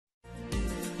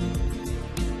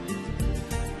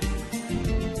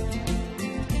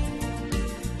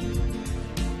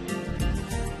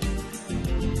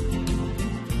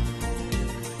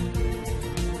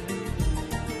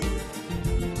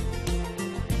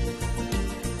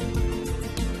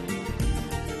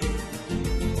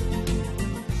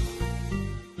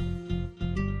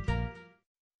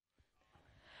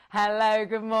Hello,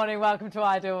 good morning, welcome to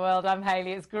Ideal World. I'm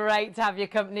Hayley. It's great to have your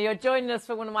company. You're joining us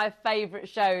for one of my favourite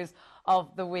shows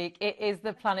of the week. It is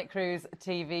the Planet Cruise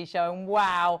TV show, and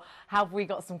wow, have we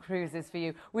got some cruises for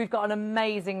you. We've got an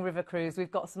amazing river cruise.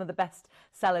 We've got some of the best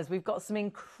sellers. We've got some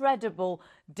incredible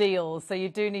deals, so you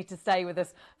do need to stay with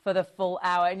us for the full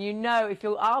hour. And you know, if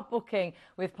you are booking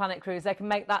with Planet Cruise, they can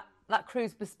make that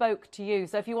cruise bespoke to you.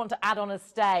 So if you want to add on a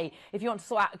stay, if you want to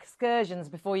sort out excursions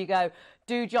before you go,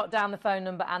 do jot down the phone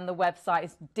number and the website.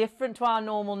 It's different to our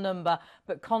normal number,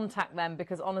 but contact them,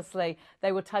 because honestly,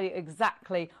 they will tell you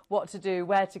exactly what to do,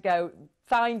 where to go,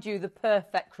 find you the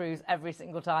perfect cruise every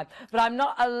single time. But I'm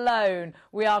not alone.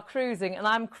 We are cruising, and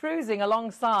I'm cruising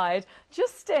alongside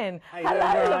Justin.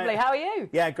 Hello, lovely. How are you?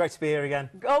 Yeah, great to be here again.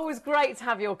 Always great to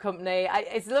have your company.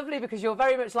 It's lovely because you're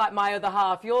very much like my other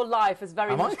half. Your life has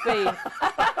very much been...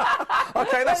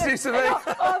 OK, that's news to me.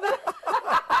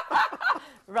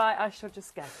 Right, I shall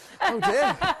just go. Oh,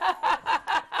 dear.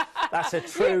 That's a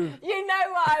true... You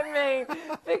know what I mean,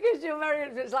 because you're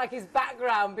very much like his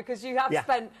background, because you have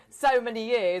spent so many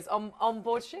years on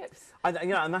board ships. And, you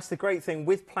know, and that's the great thing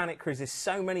with Planet Cruise. There's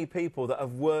so many people that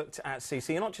have worked at sea.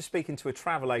 So you're not just speaking to a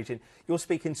travel agent, you're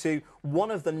speaking to one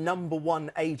of the #1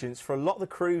 agents for a lot of the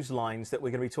cruise lines that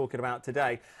we're going to be talking about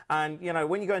today. And, you know,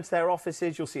 when you go into their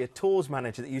offices, you'll see a tours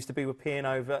manager that used to be with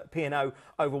P&O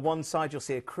over one side. You'll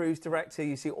see a cruise director.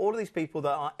 You see all of these people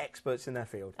that are experts in their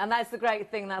field. And that's the great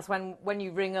thing. That's when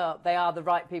you ring up, they are the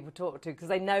right people to talk to, because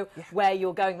they know where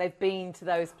you're going. They've been to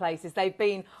those places. They've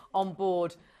been on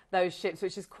board those ships,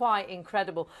 which is quite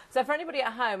incredible. So for anybody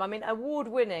at home, I mean,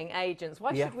 award-winning agents,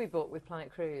 why should we book with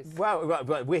Planet Cruise?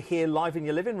 Well, we're here live in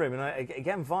your living room, and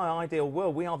again, via Ideal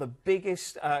World, we are the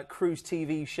biggest cruise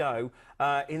TV show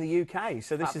in the UK.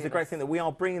 So this is the great thing, that we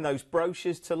are bringing those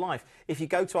brochures to life. If you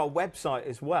go to our website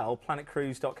as well,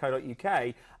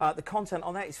 planetcruise.co.uk, the content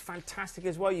on that is fantastic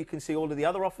as well. You can see all of the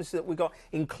other offers that we've got,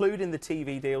 including the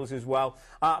TV deals as well.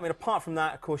 I mean, apart from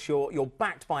that, of course, you're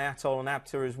backed by Atoll and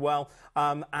APT as well.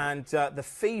 And the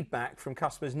feedback from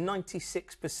customers,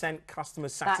 96% customer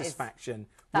satisfaction.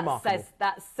 Remarkable.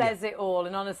 That says it all.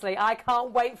 And honestly, I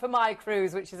can't wait for my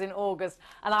cruise, which is in August,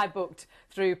 and I booked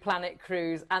through Planet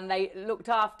Cruise, and they looked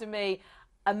after me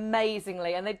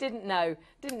amazingly, and they didn't know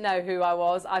who I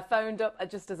was. I phoned up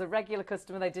just as a regular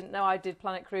customer. They didn't know I did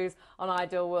Planet Cruise on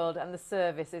Ideal World, and the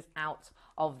service is out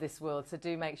of this world. So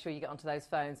do make sure you get onto those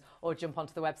phones or jump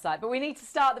onto the website. But we need to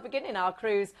start at the beginning, our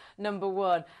cruise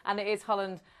 #1, and it is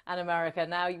Holland and America.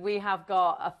 Now, we have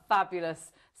got a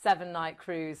fabulous 7-night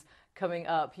cruise coming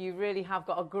up. You really have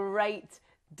got a great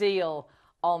deal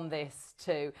on this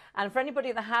too. And for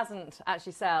anybody that hasn't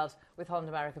actually sailed with Holland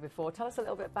America before, tell us a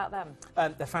little bit about them.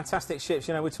 They're fantastic ships.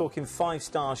 You know, we're talking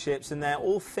 5-star ships, and they're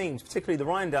all themed, particularly the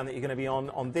Ryndam that you're going to be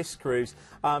on this cruise.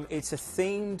 It's a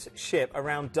themed ship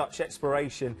around Dutch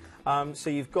exploration.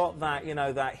 So you've got that, you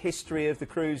know, that history of the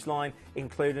cruise line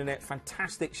included in it.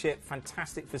 Fantastic ship,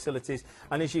 fantastic facilities.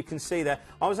 And as you can see there,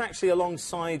 I was actually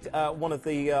alongside one of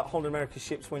the Holland America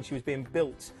ships when she was being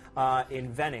built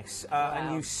in Venice,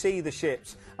 and you see the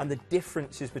ships and the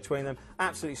differences between them.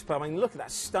 Absolutely splendid. I mean, look at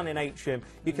that stunning atrium.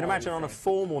 You can imagine on a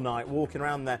formal night walking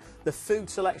around there. The food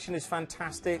selection is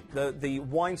fantastic. The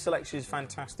wine selection is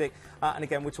fantastic. And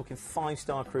again, we're talking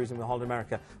 5-star cruising with Holland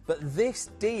America. But this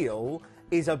deal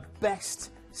is a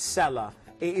best seller.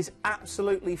 It is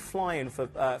absolutely flying for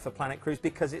Planet Cruise,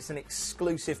 because it's an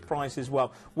exclusive price as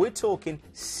well. We're talking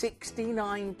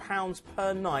 £69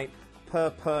 per night per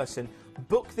person.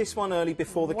 Book this one early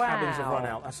before the cabins have run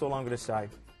out. That's all I'm going to say.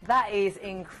 That is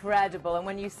incredible. And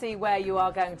when you see where you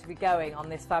are going to be going on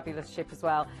this fabulous ship as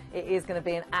well, it is going to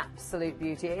be an absolute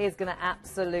beauty. It is going to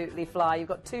absolutely fly. You've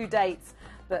got 2 dates,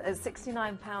 but at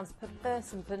 £69 per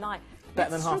person per night.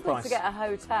 Better than half price. To get a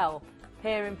hotel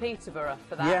here in Peterborough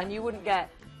for that, and you wouldn't get...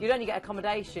 You'd only get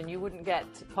accommodation, you wouldn't get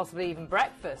possibly even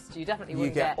breakfast. You definitely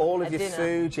wouldn't get all of your dinner.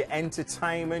 food, your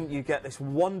entertainment, you get this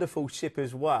wonderful ship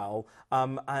as well,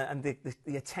 and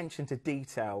the attention to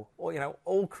detail. Well, you know,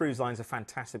 all cruise lines are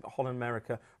fantastic, but Holland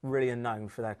America really are known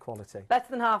for their quality. Better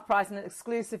than half price, and an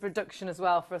exclusive reduction as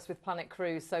well for us with Planet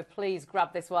Cruise, so please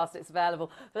grab this whilst it's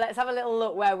available. But let's have a little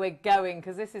look where we're going,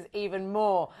 because this is even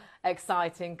more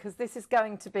exciting, because this is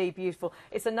going to be beautiful.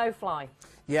 It's a no-fly.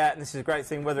 Yeah, and this is a great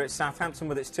thing, whether it's Southampton,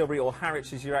 whether it's Tilbury or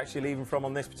Harwich, as you're actually leaving from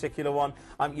on this particular one.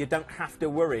 You don't have to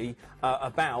worry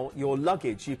about your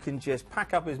luggage. You can just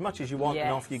pack up as much as you want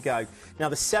and off you go. Now,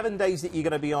 the 7 days that you're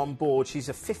going to be on board, she's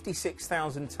a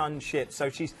 56,000-ton ship, so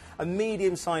she's a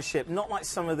medium-sized ship, not like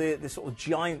some of the sort of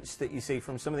giants that you see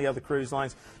from some of the other cruise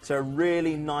lines. So a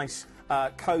really nice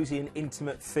cosy and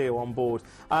intimate feel on board.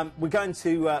 We're going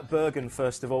to Bergen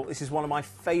first of all. This is one of my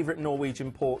favourite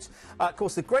Norwegian ports. Of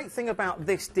course, the great thing about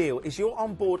this deal is you're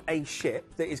on board a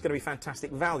ship that is going to be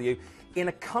fantastic value in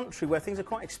a country where things are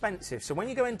quite expensive. So when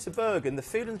you go into Bergen, the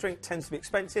food and drink tends to be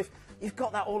expensive. You've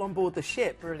got that all on board the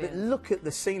ship. Brilliant. But look at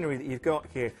the scenery that you've got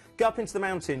here. Go up into the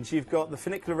mountains. You've got the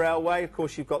funicular railway. Of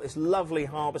course, you've got this lovely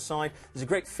harbour side. There's a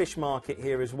great fish market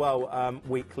here as well,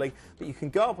 weekly. But you can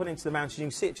go up and into the mountains. You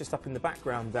can see it just up in the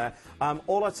background there.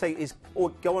 All I'd say is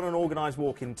go on an organised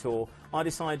walking tour. I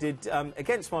decided,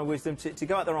 against my wisdom, to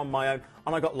go out there on my own,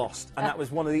 and I got lost. And that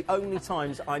was one of the only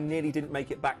times I nearly didn't make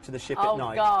it back to the ship at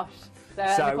night. Oh, gosh. So,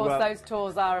 and of course, those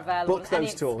tours are available. Book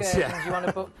those tours, yeah. You want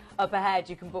to book up ahead,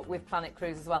 you can book with Planet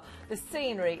Cruise as well. The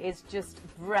scenery is just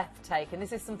breathtaking.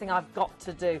 This is something I've got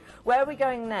to do. Where are we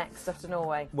going next after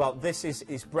Norway? Well, this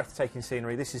is breathtaking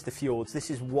scenery. This is the fjords. This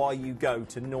is why you go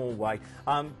to Norway.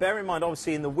 Bear in mind,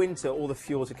 obviously, in the winter, all the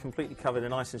fjords are completely covered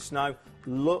in ice and snow.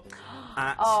 Look at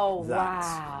that. Oh,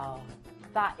 wow.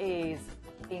 That is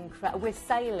incredible. We're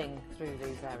sailing through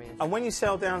these areas. And when you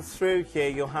sail down through here,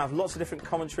 you'll have lots of different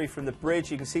commentary from the bridge.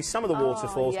 You can see some of the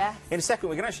waterfalls. Yes. In a second,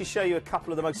 we're going to actually show you a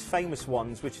couple of the most famous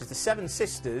ones, which is the Seven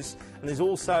Sisters, and there's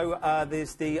also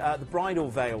the Bridal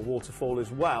Veil waterfall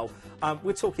as well.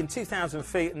 We're talking 2,000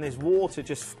 feet, and there's water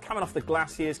just coming off the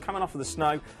glaciers, coming off of the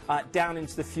snow, down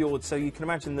into the fjord. So you can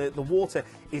imagine the water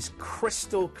is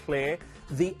crystal clear.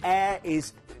 The air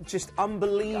is just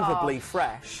unbelievably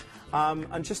fresh.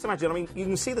 And just imagine, I mean, you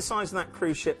can see the size of that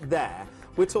cruise ship there.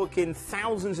 We're talking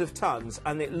thousands of tons,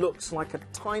 and it looks like a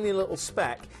tiny little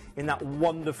speck in that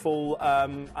wonderful,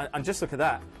 and just look at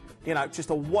that, you know, just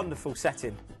a wonderful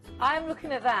setting. I'm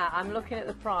looking at that, I'm looking at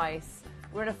the price.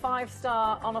 We're in a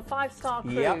on a five-star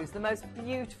cruise, Yep. the most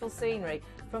beautiful scenery,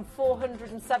 from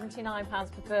 £479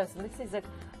 per person. This is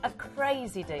a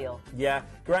crazy deal. Yeah,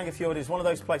 Geiranger is one of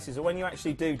those places that when you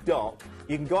actually do dock,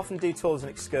 you can go off and do tours and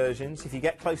excursions. If you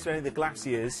get close to any of the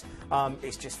glaciers,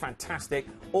 it's just fantastic.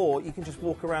 Or you can just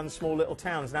walk around the small little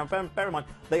towns. Now, bear in mind,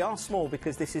 they are small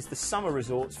because this is the summer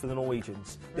resorts for the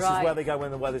Norwegians. This is where they go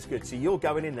when the weather's good. So you're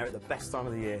going in there at the best time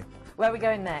of the year. Where are we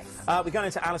going next? We're going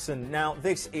into Aalesund. Now,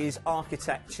 this is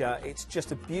architecture. It's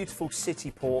just a beautiful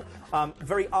city port.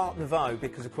 Very Art Nouveau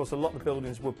because, of course, a lot of the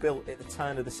buildings were built at the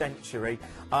turn of the century.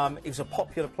 It was a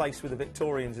popular place with the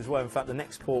Victorians as well. In fact, the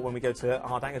next port, when we go to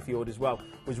Hardangerfjord as well,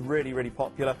 was really, really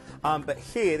popular. But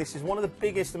here, this is one of the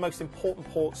biggest and most important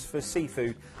ports for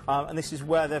seafood. And this is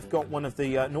where they've got one of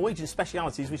the Norwegian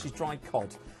specialities, which is dried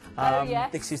cod.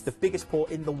 Yes. This is the biggest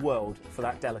port in the world for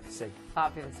that delicacy.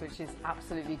 Fabulous, which is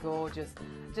absolutely gorgeous.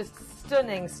 Just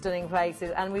stunning, stunning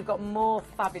places, and we've got more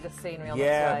fabulous scenery on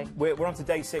this way. We're on to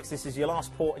day 6. This is your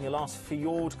last port and your last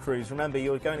fjord cruise. Remember,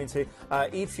 you're going into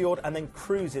Eidfjord and then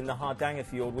cruising the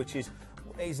Hardangerfjord, which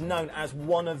is known as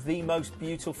one of the most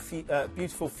beautiful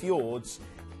fjords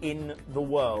in the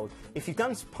world. If you've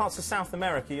done parts of South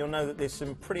America, you'll know that there's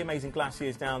some pretty amazing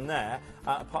glaciers down there,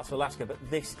 parts of Alaska, but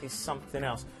this is something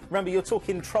else. Remember, you're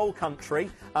talking troll country,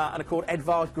 and are called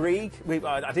Edvard Grieg.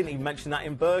 I didn't even mention that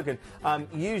in Bergen.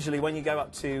 Usually when you go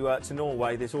up to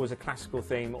Norway, there's always a classical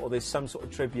theme, or there's some sort of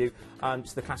tribute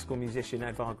to the classical musician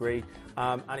Edvard Grieg,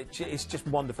 and it's just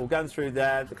wonderful. Going through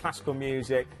there, the classical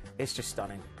music, it's just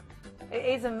stunning. It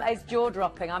is, it's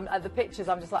jaw-dropping. The pictures,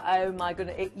 I'm just like, oh my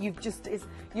goodness,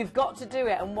 you've got to do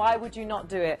it, and why would you not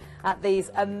do it at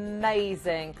these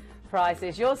amazing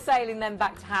prices? You're sailing then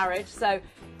back to Harwich, so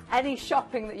any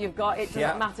shopping that you've got, it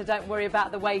doesn't matter, don't worry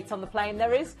about the weight on the plane.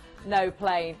 There is no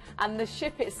plane, and the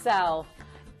ship itself,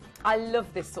 I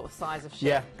love this sort of size of ship.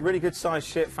 Yeah, really good size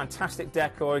ship, fantastic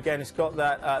decor. Again, it's got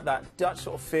that Dutch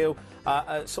sort of feel,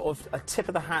 sort of a tip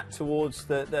of the hat towards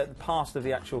the past of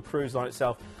the actual cruise line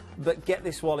itself. But get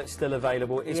this while it's still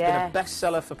available. It's been a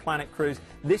bestseller for Planet Cruise.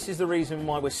 This is the reason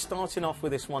why we're starting off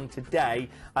with this one today.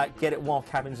 Get it while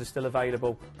cabins are still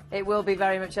available. It will be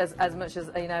very much as much as,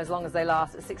 you know, as long as they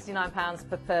last. £69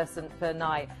 per person per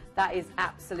night. That is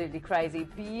absolutely crazy.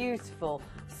 Beautiful,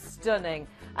 stunning.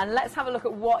 And let's have a look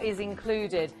at what is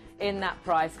included in that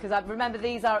price, because I remember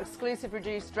these are exclusive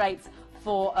reduced rates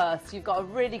for us. You've got a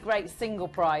really great single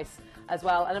price as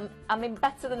well, and I mean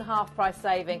better than half price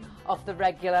saving off the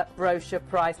regular brochure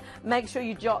price. Make sure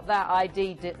you jot that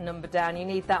ID number down. You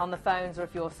need that on the phones, or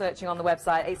if you're searching on the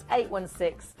website, it's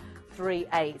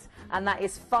 81638, and that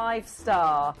is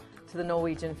 5-star to the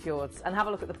Norwegian fjords. And have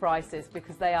a look at the prices,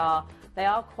 because they are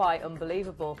quite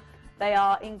unbelievable. They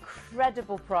are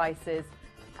incredible prices.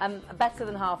 Better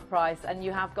than half price, and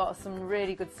you have got some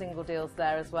really good single deals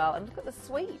there as well. And look at the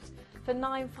suite for for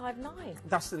 $959.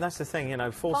 That's the thing, you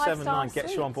know, 479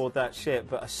 gets you on board that ship,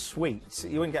 but a suite,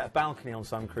 you wouldn't get a balcony on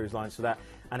some cruise lines for that.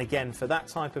 And again, for that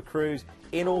type of cruise,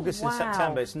 in August and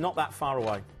September, it's not that far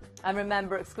away. And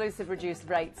remember, exclusive reduced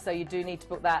rates, so you do need to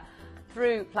book that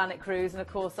through Planet Cruise, and of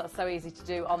course that's so easy to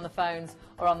do on the phones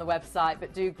or on the website,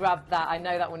 but do grab that. I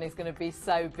know that one is going to be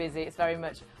so busy. It's very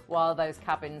much while those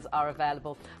cabins are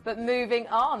available. But moving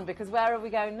on, because where are we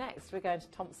going next? We're going to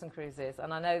Thomson Cruises,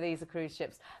 and I know these are cruise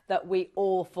ships that we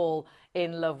all fall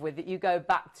in love with, that you go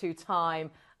back to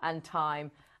time and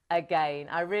time again.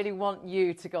 I really want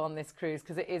you to go on this cruise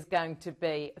because it is going to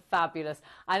be fabulous.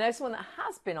 I know someone that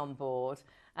has been on board,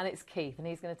 and it's Keith, and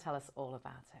he's going to tell us all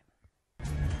about it.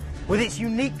 With its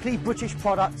uniquely British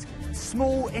product,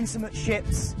 small, intimate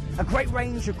ships, a great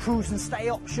range of cruise and stay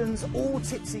options, all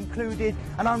tips included,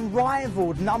 an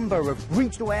unrivaled number of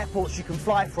regional airports you can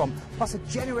fly from, plus a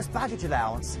generous baggage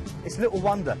allowance, it's little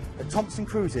wonder that Thomson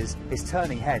Cruises is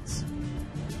turning heads.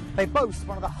 They boast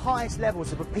one of the highest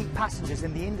levels of repeat passengers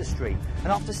in the industry, and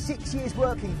after 6 years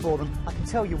working for them, I can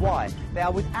tell you why. They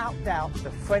are without doubt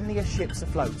the friendliest ships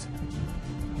afloat.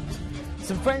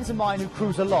 Some friends of mine who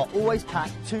cruise a lot always pack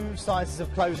 2 sizes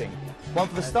of clothing. One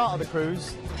for the start of the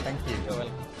cruise, thank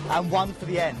you, and one for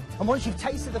the end. And once you've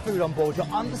tasted the food on board,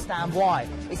 you'll understand why.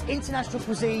 It's international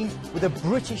cuisine with a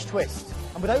British twist.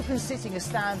 And with open sitting as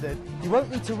standard, you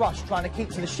won't need to rush trying to keep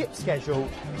to the ship schedule.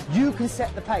 You can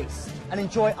set the pace and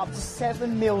enjoy up to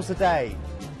 7 meals a day.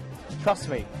 Trust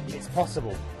me, it's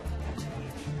possible.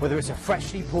 Whether it's a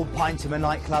freshly pulled pint in a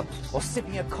nightclub or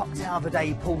sipping a cocktail of the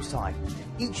day poolside,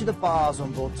 each of the bars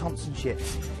on board Thomson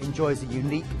ships enjoys a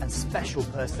unique and special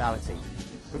personality.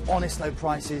 With honest low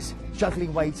prices,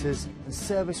 juggling waiters and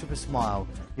service with a smile,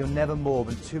 you're never more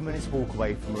than 2 minutes walk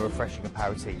away from a refreshing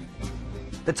aperitif.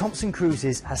 The Thomson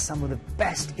Cruises has some of the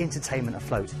best entertainment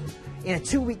afloat. In a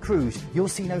 2-week cruise, you'll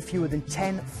see no fewer than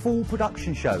 10 full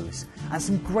production shows and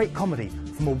some great comedy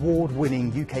from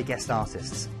award-winning UK guest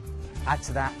artists. Add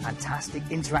to that fantastic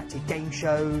interactive game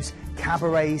shows,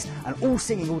 cabarets, and all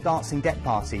singing, all dancing deck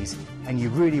parties, and you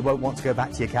really won't want to go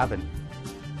back to your cabin.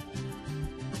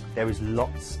 There is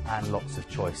lots and lots of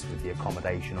choice with the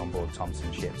accommodation on board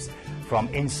Thomson ships, from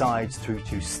insides through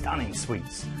to stunning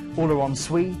suites. All are en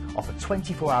suite, offer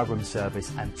 24-hour room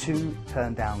service and 2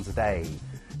 turn-downs a day.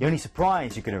 The only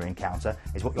surprise you're going to encounter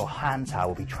is what your hand towel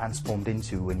will be transformed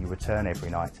into when you return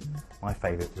every night. My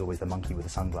favourite was always the monkey with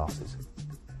the sunglasses.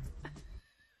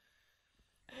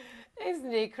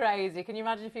 Isn't he crazy? Can you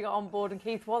imagine if you got on board and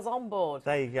Keith was on board?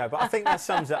 There you go. But I think that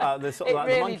sums it up. The sort of like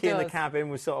really the monkey in the does. cabin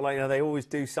was sort of like, you know, they always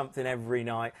do something every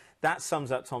night. That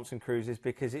sums up Thomson Cruises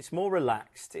because it's more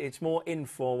relaxed, it's more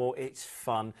informal, it's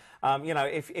fun. You know,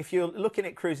 if you're looking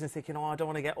at cruising and thinking, oh, I don't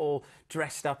want to get all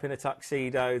dressed up in a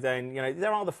tuxedo, then, you know,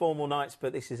 there are the formal nights,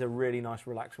 but this is a really nice,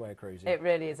 relaxed way of cruising. It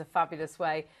really is a fabulous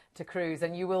way to cruise,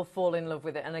 and you will fall in love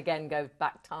with it and again go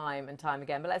back time and time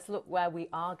again. But let's look where we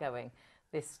are going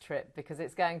this trip, because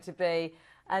it's going to be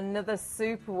another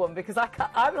super one, because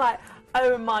I'm like,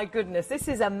 oh my goodness, this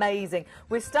is amazing.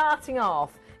 We're starting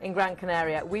off in Gran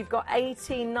Canaria. We've got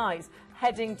 18 nights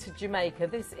heading to Jamaica.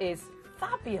 This is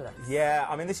fabulous. Yeah,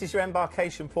 I mean, this is your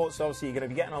embarkation port, so obviously you're going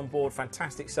to be getting on board,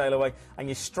 fantastic sail away, and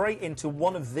you're straight into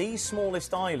one of the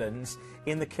smallest islands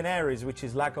in the Canaries, which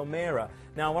is La Gomera.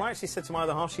 Now, when I actually said to my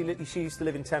other half, she used to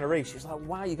live in Tenerife, she was like,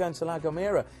 wow, you're going to La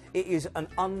Gomera? It is an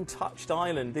untouched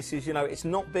island. This is, you know, it's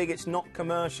not big, it's not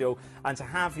commercial, and to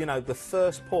have, you know, the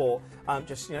first port,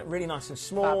 just, you know, really nice and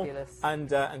small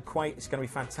and quaint, it's going to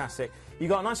be fantastic. You've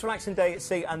got a nice relaxing day at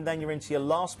sea, and then you're into your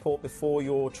last port before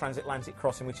your transatlantic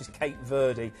crossing, which is Cape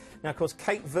Verde. Now, of course,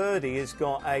 Cape Verde has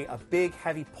got a big,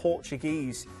 heavy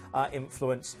Portuguese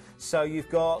influence. So you've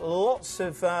got lots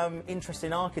of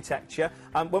interesting architecture.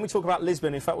 When we talk about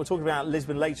Lisbon, in fact, we'll talk about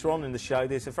Lisbon later on in the show.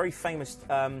 There's a very famous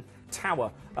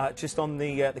tower just on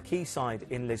the quayside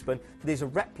in Lisbon. There's a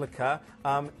replica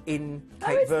in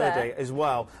Cape Verde as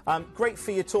well. Great for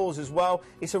your tours as well.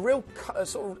 It's a real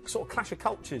sort of clash of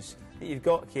cultures that you've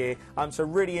got here, so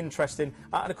really interesting,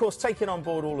 and of course taking on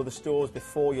board all of the stores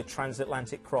before your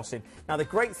transatlantic crossing. Now the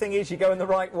great thing is you're going the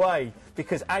right way,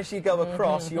 because as you go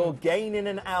across you're gaining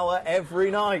an hour every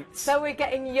night. So we're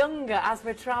getting younger as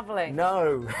we're travelling?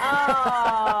 No.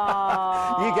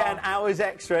 Oh. You get an hour's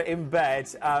extra in bed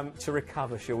to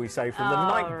recover, shall we say, from the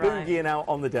night boogieing out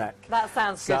on the deck. That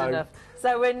sounds good enough.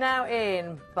 So we're now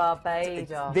in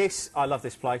Barbados. I love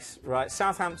this place, right?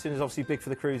 Southampton is obviously big for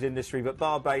the cruise industry, but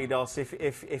Barbados,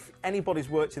 if anybody's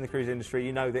worked in the cruise industry,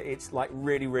 you know that it's like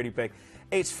really, really big.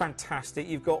 It's fantastic.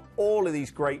 You've got all of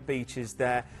these great beaches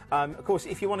there. Of course,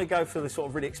 if you want to go for the sort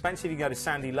of really expensive, you can go to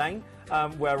Sandy Lane,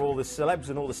 where all the celebs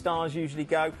and all the stars usually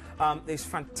go. There's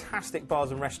fantastic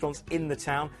bars and restaurants in the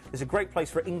town. There's a great place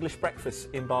for English breakfast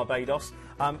in Barbados,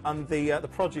 and the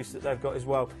produce that they've got as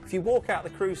well. If you walk out the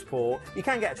cruise port, you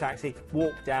can get a taxi,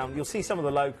 walk down, you'll see some of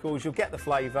the locals, you'll get the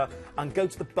flavour, and go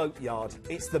to the boatyard.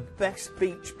 It's the best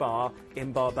beach bar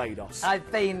in Barbados. I've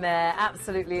been there,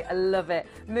 absolutely, I love it.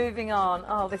 Moving on,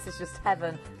 oh, this is just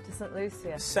heaven. To St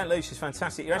Lucia. St Lucia's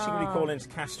fantastic. You're actually going to be calling into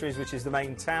Castries, which is the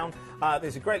main town.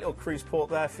 There's a great little cruise port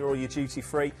there for all your duty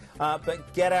free.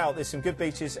 But get out, there's some good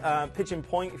beaches. Pigeon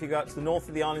Point, if you go out to the north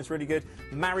of the island, is really good.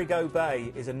 Marigot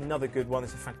Bay is another good one.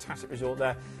 There's a fantastic resort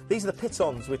there. These are the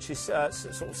Pitons, which is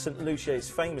sort of St Lucia is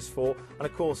famous for, and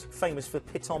of course famous for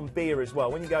Piton beer as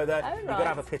well. When you go there, you've got to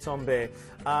have a Piton beer.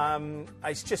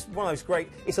 It's just one of those great.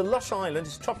 It's a lush island,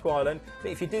 it's a tropical island,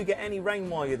 but if you do get any rain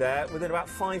while you're there, within about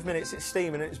 5 minutes it's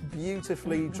steaming and it's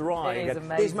beautifully dry. It is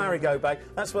amazing. Here's Marigot Bay.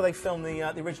 That's where they filmed the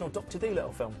original Dr.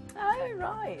 Dolittle film. Oh,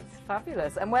 right.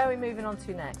 Fabulous. And where are we moving on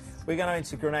to next? We're going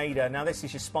into Grenada. Now, this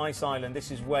is your spice island.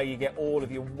 This is where you get all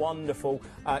of your wonderful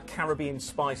Caribbean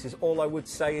spices. All I would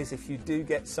say is if you do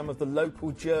get some of the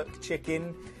local jerk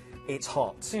chicken, it's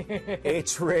hot.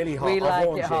 It's really hot. We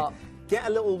like it hot. Get a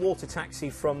little water taxi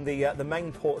from the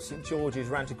main port of St George's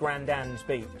round to Grand Anne's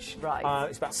Beach. Right.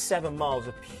 It's about 7 miles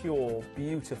of pure,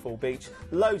 beautiful beach.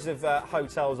 Loads of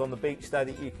hotels on the beach there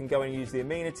that you can go and use the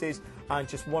amenities, and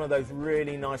just one of those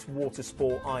really nice water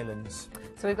sport islands.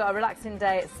 So we've got a relaxing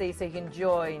day at sea, so you can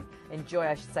enjoy,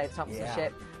 I should say, the Thomson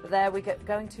ship. But there we go.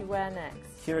 Going to where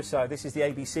next? Curacao. This is the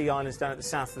ABC Islands down at the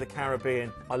south of the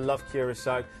Caribbean. I love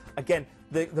Curacao. Again,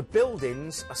 the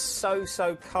buildings are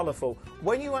so colourful.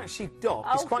 When you actually dock,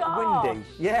 it's quite windy.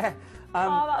 Yeah.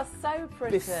 Oh, that's so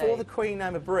pretty. Before the Queen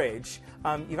Emma Bridge,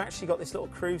 you've actually got this little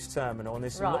cruise terminal, and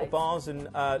there's some little bars and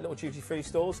little duty-free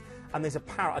stores, and there's a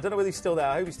parrot. I don't know whether he's still there.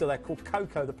 I hope he's still there, called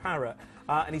Coco the parrot.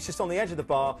 And he's just on the edge of the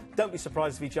bar. Don't be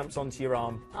surprised if he jumps onto your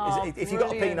arm. If you've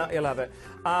got a peanut, he'll have it.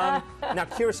 Now,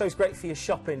 Curaçao's great for your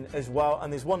shopping as well,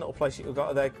 and there's one little place you've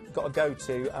got to go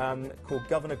to called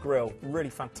Governor Grill. Really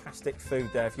fantastic food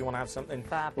there if you want to have something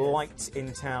light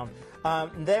in town.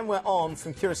 Then we're on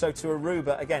from Curaçao to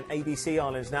Aruba, again, ABC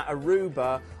Islands. Now,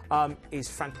 Aruba is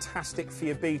fantastic for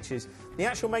your beaches. The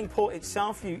actual main port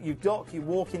itself, you dock, you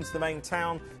walk into the main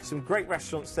town, some great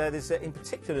restaurants there. There's, in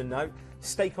particular note,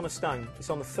 Steak on a Stone.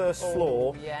 It's on the first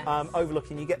floor,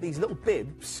 overlooking. You get these little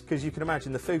bibs, because you can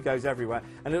imagine the food goes everywhere,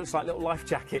 and it looks like little life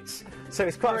jackets. So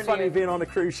it's quite funny being on a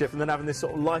cruise ship and then having this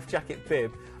sort of life jacket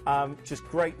bib. Just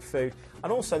great food.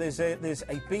 And also there's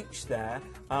a beach there.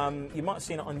 You might have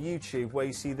seen it on YouTube, where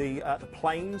you see the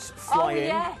planes fly in.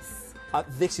 Yes.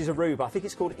 This is Aruba. I think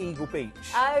it's called Eagle Beach.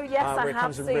 Oh, yes, I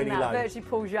have seen really that. low. It virtually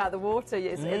pulls you out of the water.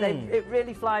 It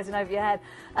really flies in over your head.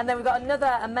 And then we've got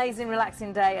another amazing,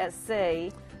 relaxing day at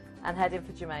sea and heading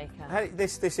for Jamaica. Hey,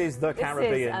 this is the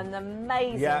Caribbean. This is an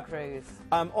amazing cruise.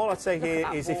 All I'd say here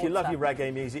is if you love your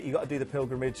reggae music, you've got to do the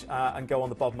pilgrimage and go on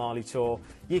the Bob Marley tour.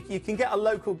 You can get a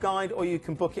local guide, or you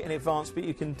can book it in advance, but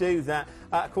you can do that.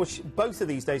 Of course, both of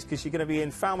these days, because you're going to be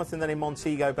in Falmouth and then in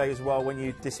Montego Bay as well when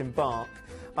you disembark.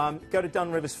 Go to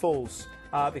Dun Rivers Falls,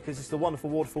 because it's the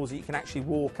wonderful waterfalls that you can actually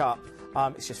walk up.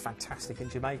 It's just fantastic in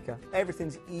Jamaica.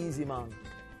 Everything's easy, man.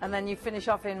 And then you finish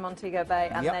off in Montego Bay,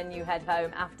 and then you head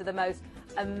home after the most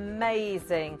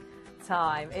amazing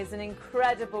time. It's an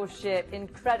incredible ship,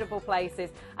 incredible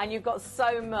places, and you've got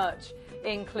so much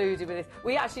included with this.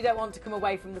 We actually don't want to come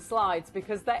away from the slides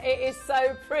because it is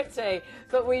so pretty,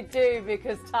 but we do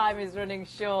because time is running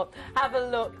short. Have a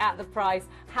look at the price,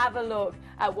 have a look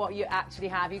at what you actually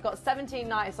have. You've got 17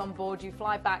 nights on board, you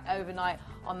fly back overnight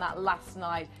on that last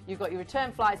night. You've got your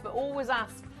return flights, but always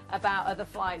ask about other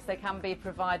flights. They can be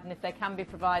provided, and if they can be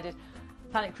provided,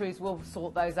 Planet Cruise will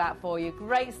sort those out for you.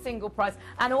 Great single price.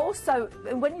 And also,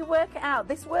 when you work it out,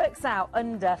 this works out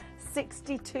under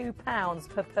 £62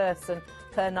 per person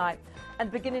per night.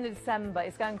 And beginning of December,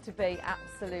 it's going to be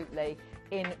absolutely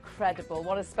incredible.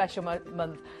 What a special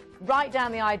month. Write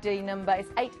down the ID number,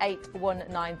 it's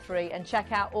 88193, and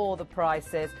check out all the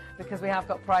prices, because we have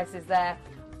got prices there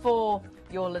for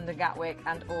your London Gatwick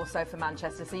and also for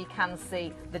Manchester, so you can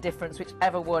see the difference,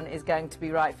 whichever one is going to be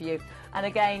right for you. And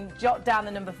again, jot down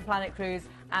the number for Planet Cruise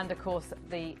and, of course,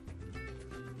 the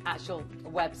actual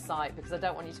website, because I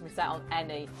don't want you to miss out on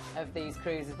any of these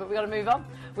cruises. But we've got to move on.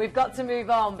 We've got to move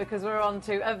on because we're on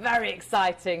to a very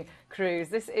exciting cruise.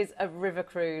 This is a river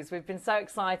cruise. We've been so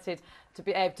excited to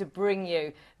be able to bring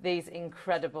you these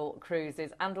incredible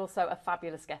cruises, and also a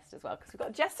fabulous guest as well, because we've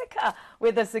got Jessica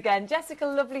with us again. Jessica,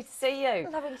 lovely to see you.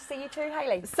 Lovely to see you too,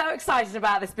 Hayley. So excited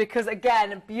about this because,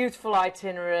 again, a beautiful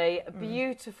itinerary,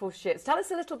 beautiful ships. Tell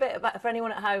us a little bit about, for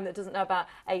anyone at home that doesn't know about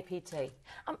APT.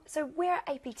 So we're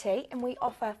APT and we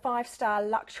offer 5-star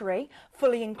luxury,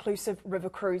 fully inclusive river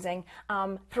cruising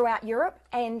throughout Europe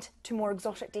and to more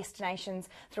exotic destinations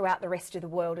throughout the rest of the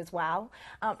world as well.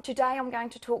 Today I'm going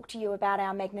to talk to you about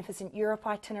our magnificent Europe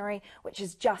itinerary, which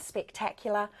is just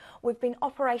spectacular. We've been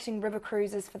operating river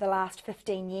cruises for the last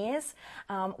 15 years.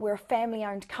 We're a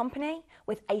family-owned company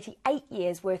with 88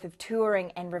 years worth of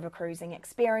touring and river cruising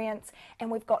experience, and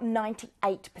we've got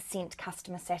 98%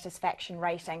 customer satisfaction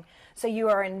rating. So you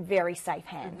are in very safe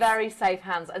hands. Very safe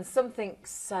hands, and something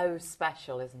so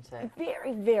special, isn't it?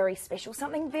 Very, very special,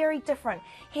 something very different.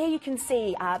 Here you can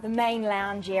see the main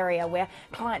lounge area where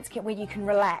where you can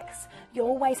relax. You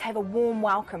always have a warm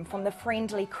welcome from the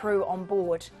friendly crew on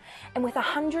board. And with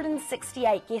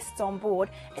 168 guests on board,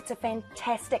 it's a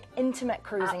fantastic, intimate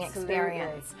cruising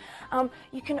experience.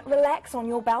 You can relax on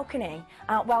your balcony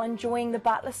while enjoying the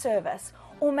butler service,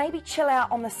 or maybe chill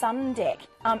out on the sun deck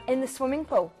in the swimming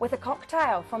pool with a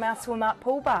cocktail from our swim-up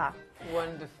pool bar.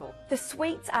 Wonderful. The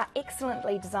suites are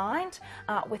excellently designed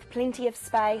with plenty of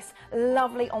space,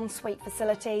 lovely ensuite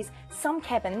facilities. Some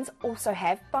cabins also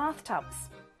have bathtubs.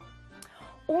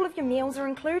 All of your meals are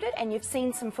included, and you've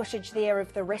seen some footage there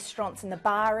of the restaurants and the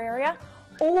bar area.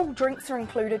 All drinks are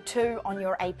included too on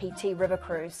your APT river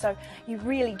cruise, so you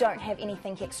really don't have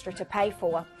anything extra to pay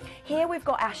for. Here we've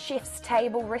got our Chef's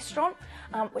Table restaurant,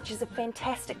 which is a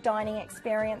fantastic dining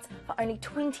experience for only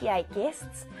 28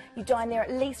 guests. You dine there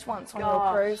at least once on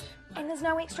your cruise, and there's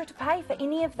no extra to pay for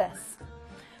any of this.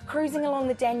 Cruising along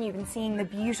the Danube and seeing the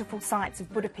beautiful sights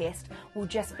of Budapest will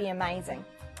just be amazing.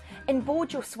 In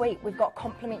board your suite, we've got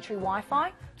complimentary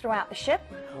Wi-Fi throughout the ship.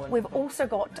 Wonderful. We've also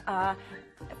got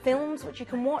films which you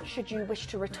can watch should you wish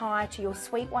to retire to your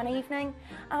suite one evening.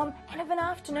 And of an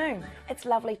afternoon, it's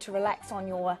lovely to relax on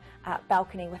your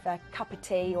balcony with a cup of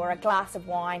tea or a glass of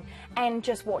wine and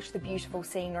just watch the beautiful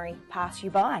scenery pass you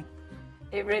by.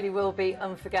 It really will be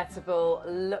unforgettable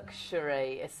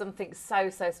luxury. It's something so,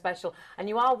 so special. And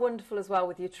you are wonderful as well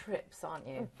with your trips, aren't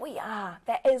you? We are.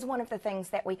 That is one of the things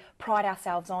that we pride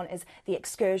ourselves on, is the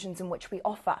excursions in which we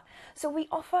offer. So we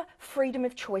offer freedom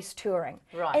of choice touring.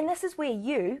 Right. And this is where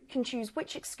you can choose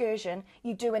which excursion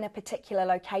you do in a particular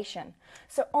location.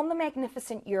 So on the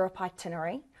magnificent Europe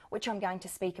itinerary, which I'm going to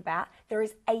speak about, there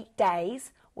is 8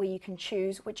 days where you can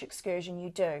choose which excursion you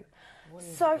do.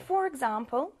 Wonderful. So, for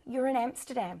example, you're in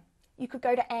Amsterdam. You could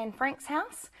go to Anne Frank's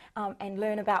house and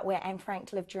learn about where Anne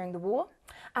Frank lived during the war.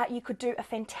 You could do a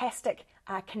fantastic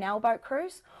canal boat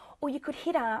cruise, or you could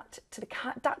head out to the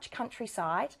Dutch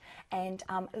countryside and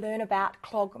learn about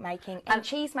clog making and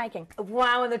cheese making.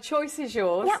 Wow, and the choice is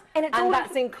yours. Yeah, and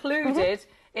that's included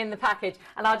in the package.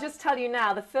 And I'll just tell you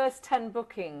now, the first 10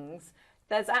 bookings,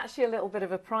 there's actually a little bit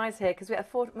of a prize here, because we have a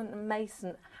Fortnum &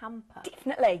 Mason hamper.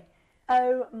 Definitely.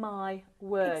 Oh my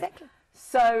word. Exactly.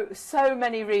 So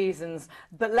many reasons,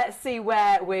 but let's see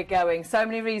where we're going. So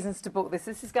many reasons to book this.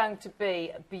 This is going to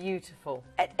be beautiful.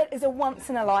 It is a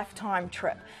once-in-a-lifetime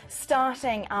trip,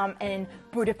 starting in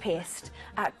Budapest,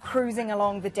 cruising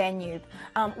along the Danube.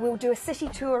 We'll do a city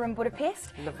tour in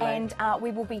Budapest. Lovely. And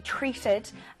we will be treated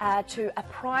to a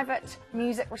private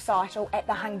music recital at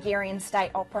the Hungarian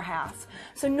State Opera House.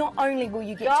 So not only will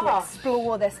you get to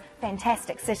explore this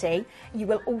fantastic city, you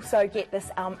will also get this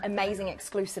amazing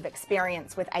exclusive experience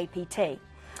with APT.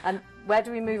 And where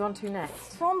do we move on to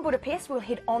next? From Budapest, we'll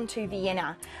head on to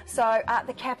Vienna, so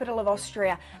the capital of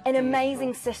Austria, an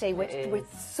amazing city with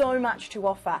so much to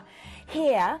offer.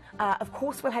 Here, of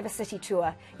course, we'll have a city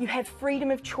tour. You have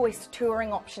freedom of choice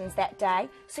touring options that day,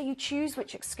 so you choose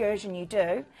which excursion you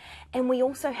do. And we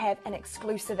also have an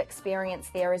exclusive experience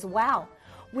there as well.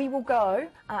 We will go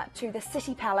to the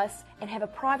City Palace and have a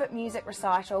private music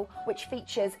recital which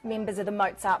features members of the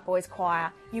Mozart Boys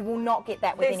Choir. You will not get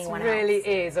that with anyone else. This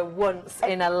really is a once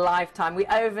in a lifetime. We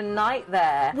overnight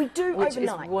there. We do which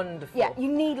overnight. Is wonderful. Yeah,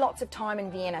 you need lots of time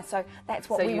in Vienna, so that's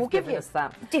what we will give you. So you've given us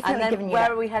that. Definitely and then given you where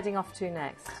that. are we heading off to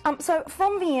next? So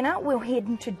from Vienna, we'll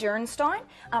head to Dürnstein.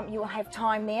 You will have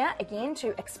time there, again,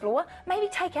 to explore. Maybe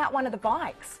take out one of the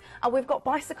bikes. We've got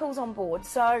bicycles on board,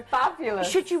 so fabulous.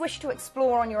 Should you wish to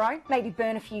explore on your own, maybe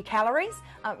burn a few calories,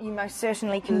 you most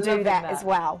certainly can do that as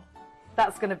well.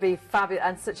 That's going to be fabulous,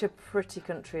 and such a pretty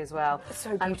country as well.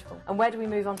 So beautiful. And where do we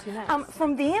move on to next?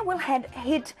 From there, we'll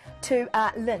head to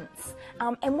Linz.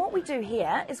 And what we do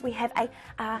here is we have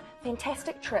a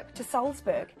fantastic trip to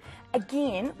Salzburg.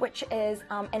 again, which is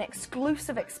an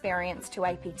exclusive experience to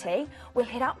APT. We'll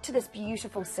head up to this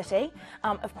beautiful city,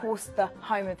 of course, the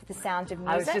home of the Sound of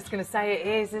Music. I was just going to say it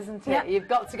is, isn't it? Yeah. You've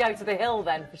got to go to the hill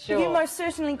then, for sure. You most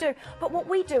certainly do. But what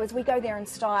we do is we go there in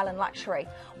style and luxury.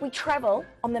 We travel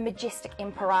on the majestic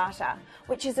Imperata,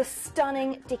 which is a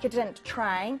stunning, decadent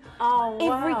train. Oh,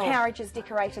 wow. Every carriage is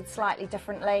decorated slightly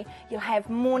differently. You'll have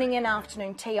morning and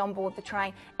afternoon tea on board the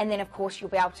train, and then, of course, you'll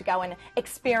be able to go and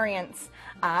experience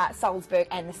Salzburg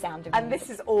and the Sound of Music. And this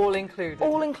is all included?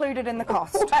 All included in the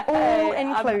cost. Hey, all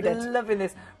included. I'm loving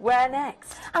this. Where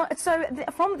next?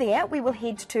 From there, we will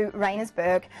head to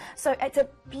Rainersburg. So it's a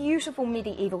beautiful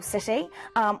medieval city,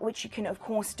 which you can, of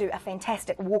course, do a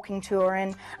fantastic walking tour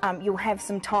in. You'll have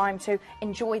some time to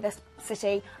enjoy this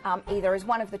city, either as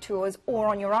one of the tours or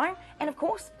on your own. And, of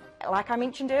course, like I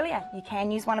mentioned earlier, you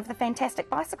can use one of the fantastic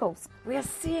bicycles. We are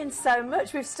seeing so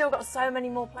much. We've still got so many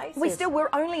more places. We're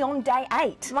only on day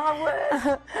 8. My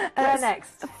word. Where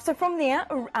next? So from there,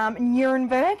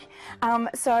 Nuremberg.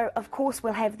 So of course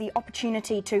we'll have the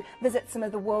opportunity to visit some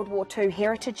of the World War II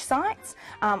heritage sites,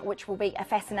 which will be a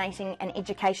fascinating and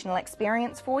educational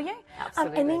experience for you.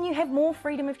 Absolutely. And then you have more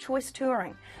freedom of choice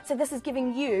touring. So this is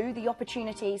giving you the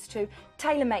opportunities to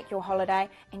tailor-make your holiday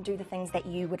and do the things that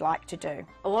you would like to do.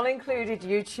 All included,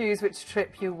 you choose which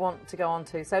trip you want to go on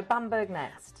to. So Bamberg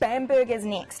next. Bamberg is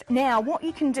next. Now, what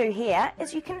you can do here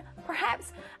is you can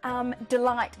perhaps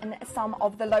delight in some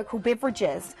of the local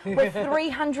beverages. With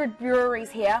 300 breweries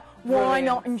here, why Brilliant.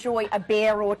 not enjoy a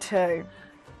beer or two?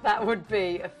 That would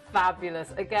be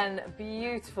fabulous. Again,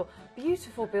 beautiful,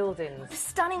 beautiful buildings.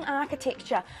 Stunning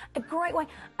architecture, a great way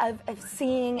of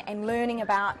seeing and learning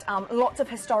about lots of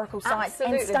historical sites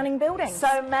Absolutely. and stunning buildings.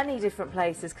 So many different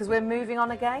places, because we're moving on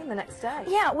again the next day.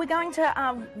 Yeah, we're going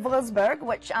to Wolfsburg,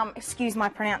 which, excuse my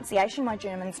pronunciation, my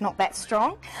German's not that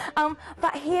strong.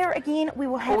 But here again, we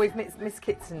will have... Oh, we've missed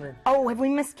Kitson. Oh, have we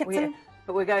missed Kitson?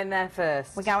 But we're going there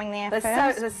first. We're going there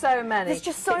first. There's so many. There's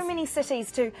just so many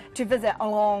cities to visit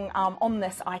along on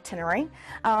this itinerary.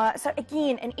 So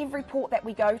again, in every port that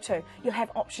we go to, you'll have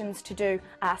options to do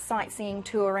sightseeing,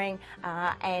 touring,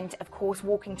 and of course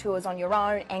walking tours on your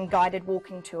own and guided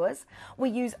walking tours.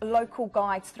 We use local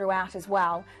guides throughout as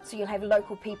well, so you'll have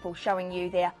local people showing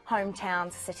you their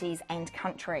hometowns, cities and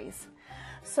countries.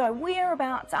 So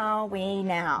whereabouts are we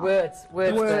now?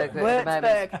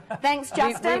 Würzburg. Thanks,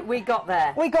 Justin. We got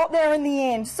there. We got there in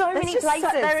the end. So many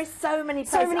places. There is so many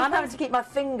places. I'm having to keep my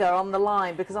finger on the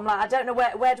line because I'm like, I don't know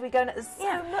where do we go? There's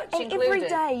so much and included. every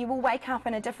day you will wake up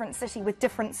in a different city with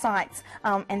different sites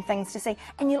and things to see.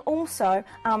 And you'll also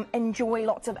enjoy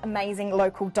lots of amazing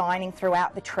local dining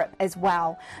throughout the trip as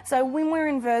well. So when we're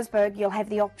in Würzburg, you'll have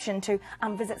the option to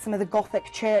visit some of the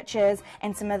Gothic churches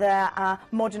and some of the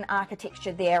modern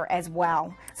architecture there as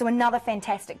well. So another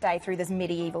fantastic day through this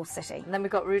medieval city. And then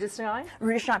we've got Rudolstein.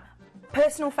 Rudolstein,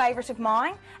 personal favourite of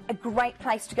mine, a great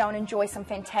place to go and enjoy some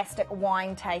fantastic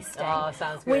wine tasting. Oh,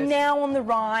 sounds good. We're now on the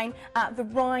Rhine. The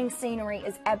Rhine scenery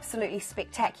is absolutely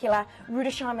spectacular.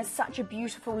 Rudolstein is such a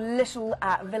beautiful little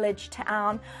village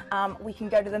town. We can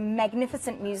go to the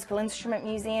magnificent Musical Instrument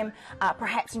Museum,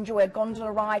 perhaps enjoy a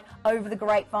gondola ride over the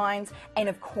grapevines, and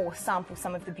of course sample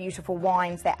some of the beautiful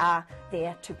wines that are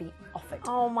there to be offered.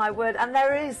 Oh my word, and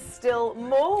there is still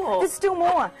more. There's still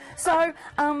more. So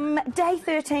day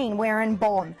 13 we're in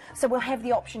Bonn, so we'll have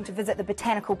the option to visit the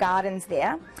botanical gardens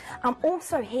there.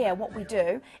 Also here what we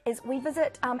do is we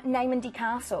visit Nijmegen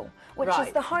Castle, which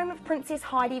is the home of Princess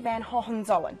Heidi van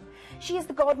Hohenzollern. She is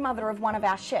the godmother of one of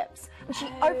our ships, and she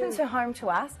opens her home to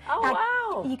us. Oh,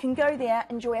 wow. You can go there,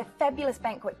 enjoy a fabulous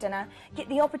banquet dinner, get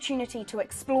the opportunity to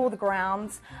explore the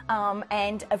grounds,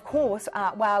 and of course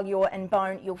while you're in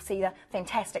Bonn you'll see the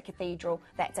fantastic cathedral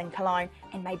that's in Cologne,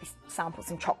 and maybe sample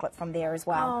some chocolate from there as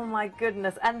well. Oh my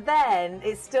goodness. And then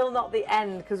it's still not the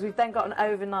end, because we've then got an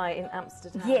overnight in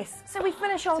Amsterdam. Yes, so we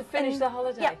finish off to finish the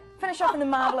holiday. Yeah, finish off in the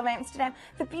marble of Amsterdam.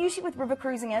 The beauty with river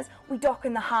cruising is we dock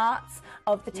in the hearts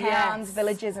of the towns,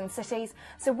 villages and cities.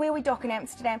 So where we dock in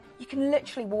Amsterdam, you can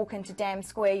literally walk into Dam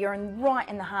Square. You're right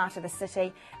in the heart of the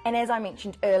city. And as I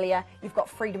mentioned earlier, you've got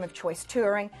freedom of choice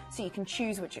touring, so you can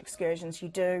choose which excursions you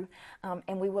do.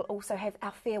 And we will also have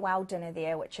our farewell dinner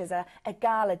there, which is a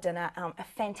gala dinner, a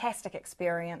fantastic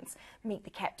experience. Meet the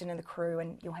captain and the crew,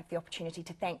 and you'll have the opportunity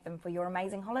to thank them for your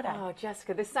amazing holiday. Oh,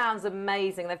 Jessica, this sounds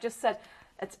amazing. They've just said,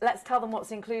 let's tell them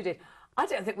what's included. I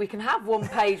don't think we can have one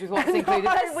page with what's included.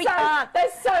 No, we can't.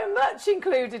 There's so much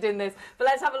included in this. But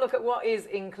let's have a look at what is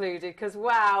included, because,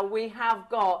 wow, we have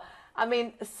got, I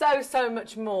mean, so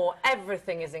much more.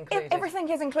 Everything is included. Everything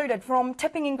is included, from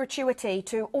tipping and gratuity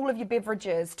to all of your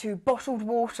beverages to bottled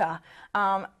water,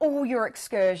 all your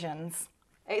excursions.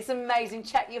 It's amazing.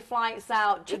 Check your flights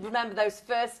out. Remember, those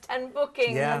first 10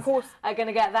 bookings, of course, are going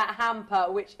to get that hamper,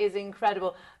 which is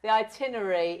incredible. The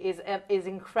itinerary is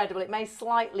incredible. It may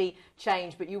slightly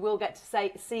change, but you will get to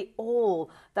see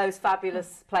all those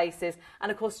fabulous places.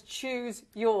 And, of course, choose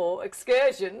your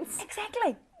excursions.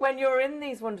 Exactly. When you're in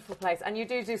these wonderful places, and you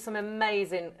do some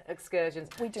amazing excursions.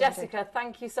 We do. Jessica,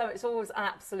 thank you so much. It's always an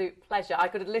absolute pleasure. I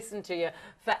could have listened to you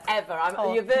forever.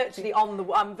 You're virtually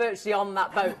I'm virtually on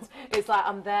that boat. It's like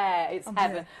I'm there. It's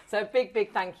heaven. Here. So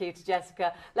big thank you to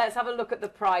Jessica. Let's have a look at the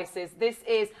prices. This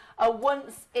is a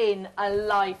once in a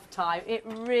lifetime. It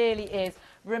really is.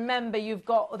 Remember, you've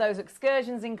got those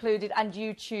excursions included, and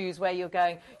you choose where you're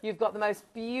going. You've got the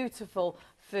most beautiful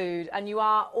food, and you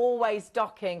are always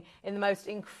docking in the most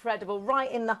incredible,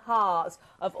 right in the heart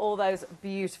of all those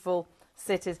beautiful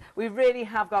cities. We really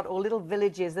have got all little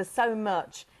villages. There's so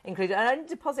much included, and only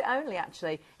deposit only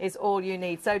actually is all you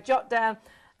need. So jot down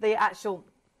the actual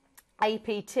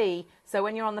APT, so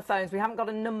when you're on the phones, we haven't got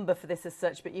a number for this as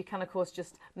such, but you can of course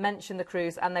just mention the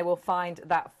cruise and they will find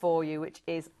that for you, which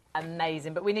is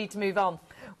amazing. But we need to move on.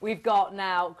 We've got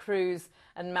now cruise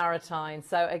and maritime.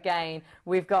 So again,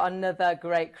 we've got another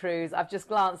great cruise. I've just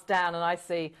glanced down and I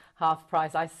see half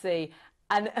price. I see,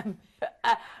 and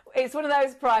it's one of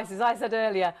those prices. I said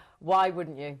earlier, why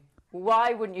wouldn't you?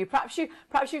 Why wouldn't you? Perhaps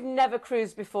you've never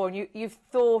cruised before and you've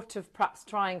thought of perhaps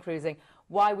trying cruising.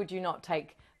 Why would you not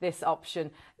take this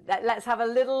option? Let's have a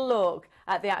little look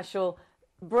at the actual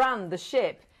brand, the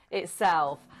ship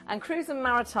itself. And Cruise and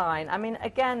Maritime, I mean,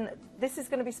 again, this is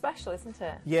going to be special, isn't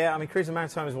it? Yeah, I mean, Cruise and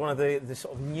Maritime is one of the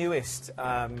sort of newest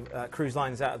cruise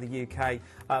lines out of the UK,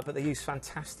 but they use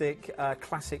fantastic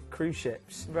classic cruise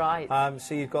ships. Right.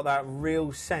 So you've got that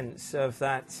real sense of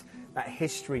that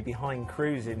history behind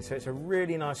cruising. So it's a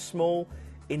really nice, small,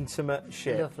 intimate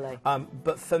ship. Lovely.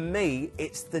 But for me,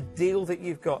 it's the deal that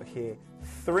you've got here.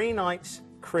 3 nights,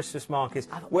 Christmas markets.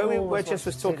 Where Jess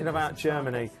was talking about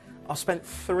Germany, I spent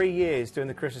 3 years doing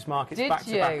the Christmas markets back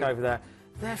to back over there.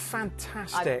 They're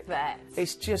fantastic. I bet.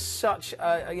 It's just such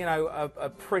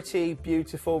a pretty,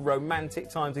 beautiful, romantic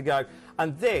time to go.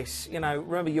 And this,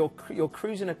 remember, you're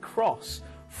cruising across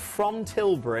from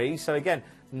Tilbury. So again,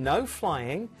 no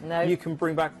flying. No. You can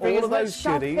bring back all of those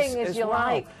goodies as you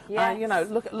like. Yes.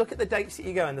 Look at the dates that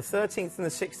you go in. The 13th and the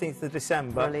 16th of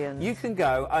December. Brilliant. You can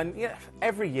go, and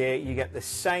every year you get the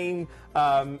same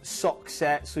sock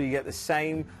sets, or you get the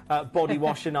same body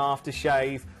wash and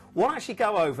aftershave. We'll actually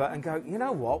go over and go, you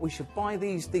know what, we should buy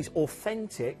these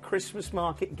authentic Christmas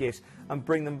market gifts and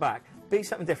bring them back. Be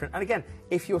something different. And again,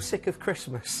 if you're sick of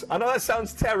Christmas, I know that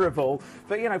sounds terrible,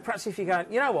 but perhaps if you go,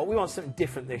 you know what, we want something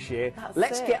different this year.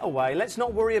 Let's get away. Let's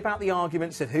not worry about the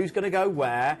arguments of who's going to go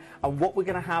where and what we're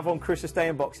going to have on Christmas Day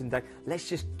and Boxing Day. Let's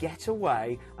just get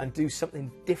away and do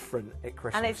something different at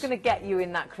Christmas. And it's going to get you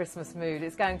in that Christmas mood.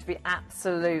 It's going to be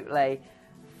absolutely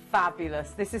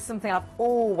fabulous. This is something I've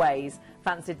always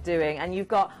fancied doing, and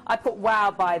I put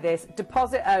wow by this.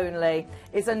 Deposit only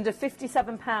is under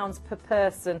 £57 per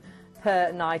person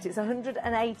per night. It's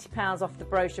 £180 off the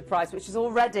brochure price, which is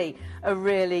already a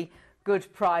really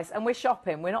good price. And we're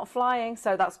shopping. We're not flying,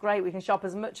 so that's great. We can shop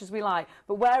as much as we like.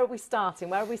 But where are we starting?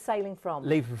 Where are we sailing from?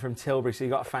 Leaving from Tilbury, so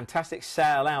you've got a fantastic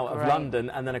sail out of London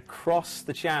and then across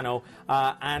the Channel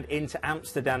and into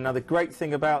Amsterdam. Now, the great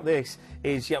thing about this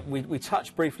is, we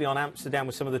touched briefly on Amsterdam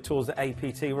with some of the tours that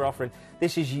APT were offering.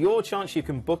 This is your chance. You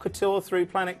can book a tour through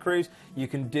Planet Cruise. You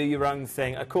can do your own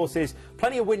thing. Of course, there's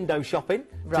plenty of window shopping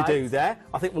to do there.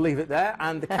 I think we'll leave it there.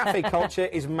 And the cafe culture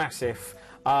is massive.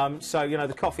 So,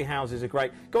 the coffee houses are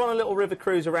great. Go on a little river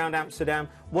cruise around Amsterdam.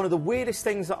 One of the weirdest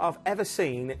things that I've ever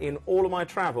seen in all of my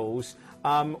travels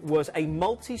was a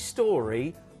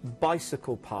multi-storey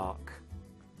bicycle park.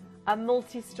 A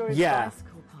multi-storey bicycle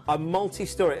park? A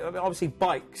multi-storey. Obviously,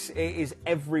 bikes is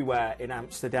everywhere in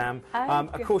Amsterdam.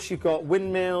 Of course, you've got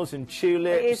windmills and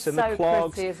tulips and the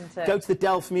clogs. Pretty, isn't it? Go to the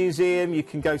Delft Museum. You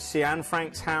can go to see Anne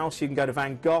Frank's house. You can go to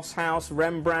Van Gogh's house,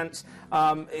 Rembrandt's.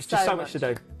 It's just so much to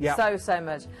do. Yeah. So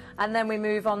much. And then we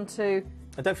move on to...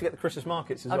 And don't forget the Christmas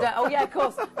markets as well. Oh, yeah, of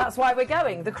course. That's why we're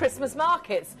going. The Christmas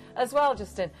markets as well,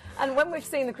 Justin. And when we've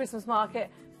seen the Christmas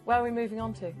market, where are we moving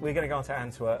on to? We're going to go on to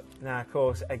Antwerp. Now, of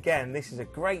course, again, this is a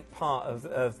great part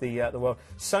of the world.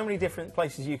 So many different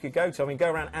places you could go to. I mean,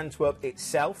 go around Antwerp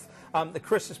itself. The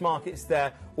Christmas markets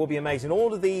there will be amazing.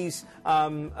 All of these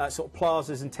sort of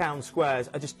plazas and town squares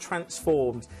are just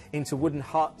transformed into wooden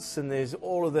huts, and there's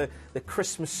all of the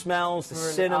Christmas smells, the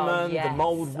cinnamon, the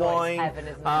mulled wine, heaven,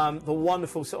 isn't it? the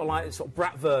wonderful sort of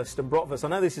bratwurst and bratwurst. I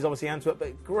know this is obviously Antwerp,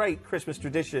 but great Christmas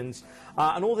traditions,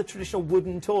 and all the traditional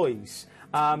wooden toys.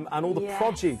 And all the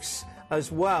produce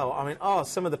as well. I mean,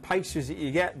 some of the pastries that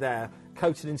you get there,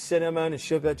 coated in cinnamon and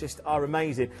sugar, just are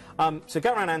amazing. So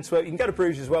go around Antwerp. You can go to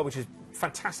Bruges as well, which is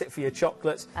fantastic for your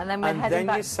chocolates. And then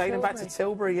you're sailing back to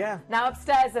Tilbury, yeah. Now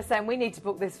upstairs they're saying we need to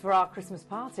book this for our Christmas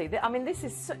party. I mean, this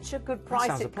is such a good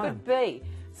price. It could be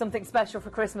something special for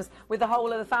Christmas with the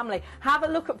whole of the family. Have a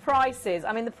look at prices.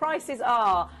 I mean, the prices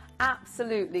are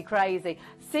absolutely crazy.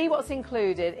 See what's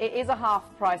included. It is a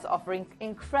half price offering,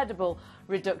 incredible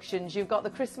reductions. You've got the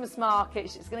Christmas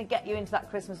market, it's going to get you into that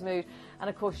Christmas mood, and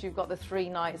of course you've got the 3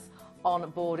 nights on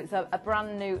board. It's a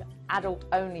brand new adult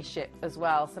only ship as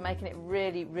well, so making it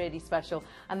really, really special.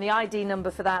 And the ID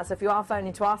number for that, so if you are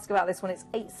phoning to ask about this one, it's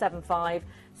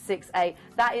 87568.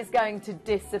 That is going to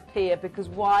disappear, because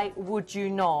why would you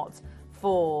not,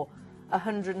 for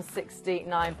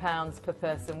 £169 per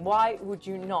person? Why would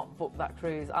you not book that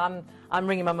cruise? I'm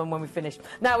ringing my mum when we finish.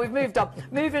 Now we've moved on.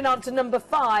 Moving on to number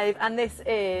 5, and this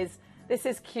is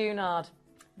Cunard.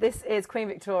 This is Queen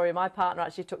Victoria. My partner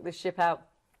actually took this ship out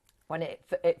when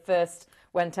it first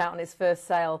went out on its first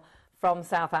sail from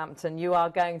Southampton. You are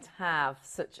going to have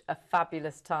such a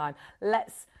fabulous time.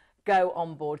 Let's go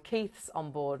on board. Keith's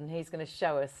on board, and he's going to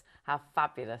show us how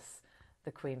fabulous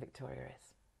the Queen Victoria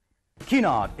is.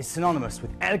 Cunard is synonymous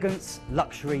with elegance,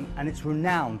 luxury, and its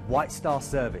renowned White Star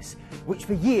service, which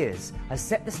for years has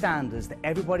set the standards that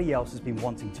everybody else has been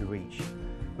wanting to reach.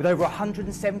 With over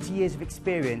 170 years of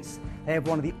experience, they have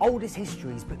one of the oldest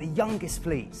histories but the youngest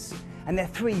fleets, and their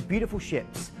 3 beautiful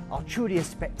ships are truly as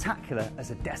spectacular as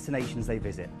the destinations they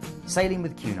visit. Sailing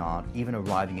with Cunard, even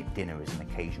arriving at dinner, is an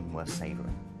occasion worth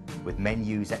savouring. With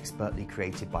menus expertly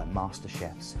created by master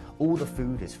chefs, all the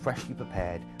food is freshly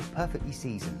prepared, perfectly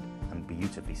seasoned and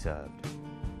beautifully served.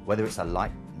 Whether it's a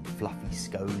light and fluffy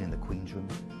scone in the Queen's room,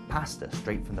 pasta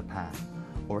straight from the pan,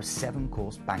 or a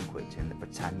 7-course banquet in the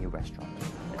Britannia restaurant.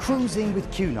 Cruising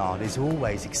with Cunard is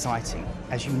always exciting,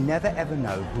 as you never ever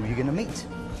know who you're going to meet.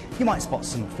 You might spot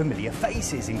some familiar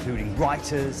faces, including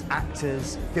writers,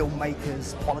 actors,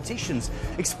 filmmakers, politicians,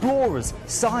 explorers,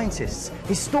 scientists,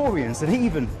 historians, and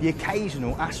even the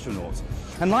occasional astronaut.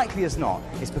 And likely as not,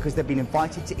 it's because they've been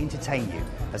invited to entertain you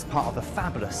as part of the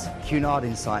fabulous Cunard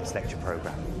Insights lecture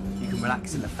programme. You can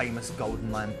relax in the famous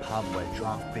Golden Lion pub, where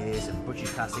draft beers and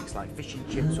British classics like fish and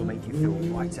chips will make you feel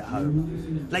right at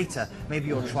home. Later, maybe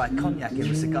you'll try cognac in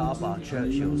the cigar bar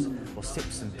Churchill's, or sip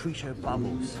some pre-show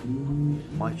bubbles.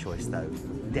 My choice, though,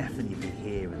 would definitely be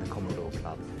here in the Commodore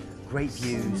Club. Great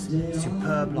views,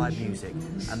 superb live music,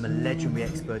 and the legendary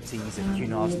expertise of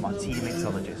Cunard's martini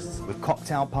mixologists. With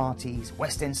cocktail parties,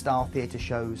 West End style theatre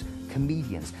shows,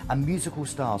 comedians and musical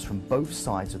stars from both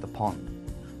sides of the pond.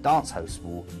 Dance hosts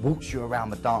will waltz you around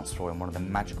the dance floor in one of the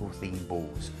magical themed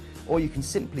balls, or you can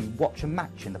simply watch a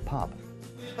match in the pub.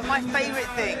 But my favourite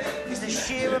thing is the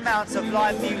sheer amount of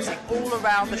live music all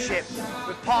around the ship,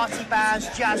 with party bands,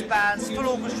 jazz bands, full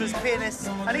orchestras, pianists,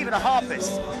 and even a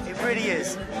harpist. It really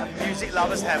is a music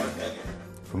lover's heaven.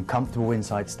 From comfortable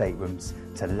inside staterooms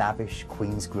to lavish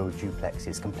Queen's Grill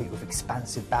duplexes complete with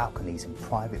expansive balconies and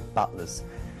private butlers,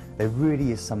 there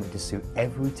really is something to suit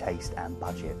every taste and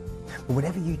budget. But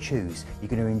whatever you choose, you're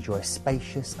going to enjoy a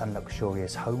spacious and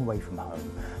luxurious home away from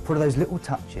home, full of those little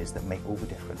touches that make all the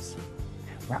difference.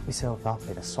 Wrap yourself up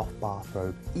in a soft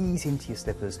bathrobe, ease into your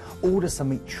slippers, order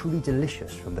something truly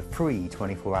delicious from the free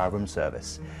 24-hour room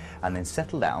service, and then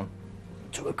settle down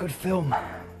to a good film.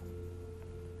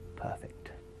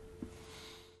 Perfect.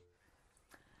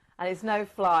 And it's no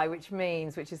fly, which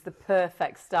is the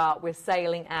perfect start. We're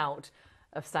sailing out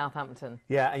of Southampton.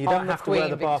 Yeah, and you don't have to wear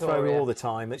the bathrobe all the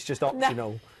time. It's just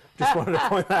optional. No. Just wanted to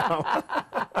point that out.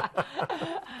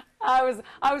 I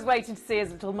was waiting to see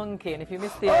his little monkey, and if you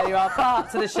missed the earlier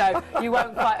parts of the show, you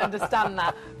won't quite understand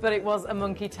that. But it was a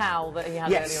monkey towel that he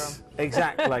had earlier on.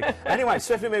 Exactly. Anyway,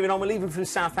 swiftly moving on, we're leaving from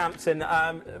Southampton.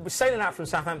 Sailing out from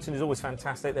Southampton is always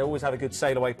fantastic. They always have a good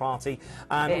sail away party.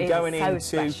 And we're going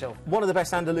into one of the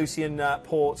best Andalusian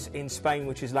ports in Spain,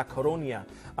 which is La Coruña.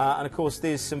 And of course,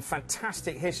 there's some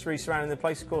fantastic history surrounding the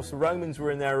place. Of course, the Romans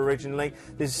were in there originally.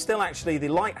 There's still actually the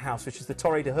lighthouse, which is the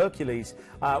Torre de Hercules,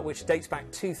 which dates back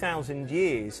 2,000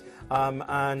 years.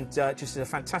 Just is a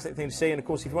fantastic thing to see. And of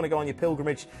course, if you want to go on your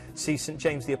pilgrimage, see St.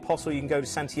 James the Apostle, you can go to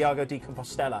Santiago de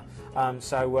Compostela.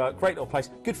 Great little place.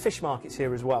 Good fish markets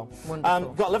here as well.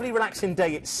 Wonderful. Got a lovely relaxing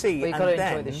day at sea. We've got to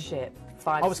enjoy the ship.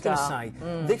 5 I was going to star. say,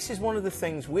 this is one of the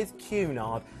things with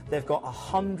Cunard, they've got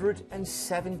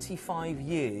 175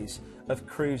 years of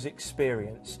cruise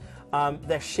experience.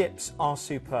 Their ships are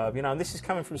superb, you know, and this is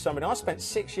coming from somebody. I spent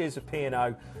 6 years of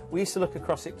P&O. We used to look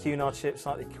across at Cunard ships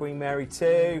like the Queen Mary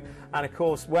II, and of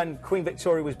course, when Queen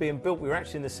Victoria was being built, we were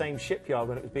actually in the same shipyard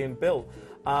when it was being built.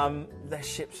 Their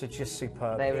ships are just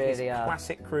superb. They really are.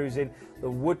 Classic cruising,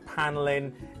 the wood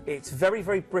panelling. It's very,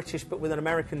 very British, but with an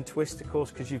American twist, of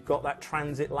course, because you've got that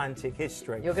transatlantic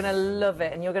history. You're going to love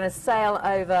it, and you're going to sail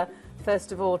over,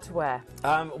 first of all, to where?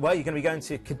 Well, you're going to be going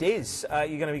to Cadiz.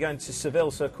 You're going to be going to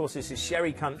Seville. So, of course, this is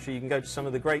sherry country. You can go to some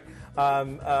of the great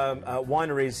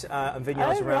wineries and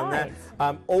vineyards around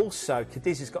there. Also,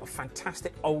 Cadiz has got a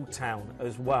fantastic old town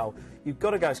as well. You've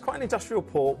got to go. It's quite an industrial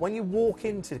port. When you walk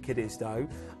into Cadiz, though,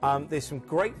 there's some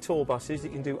great tour buses that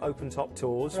you can do open-top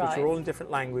tours, which are all in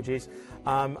different languages.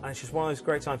 And it's just one of those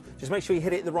great times. Just make sure you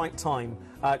hit it at the right time,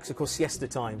 because, of course, siesta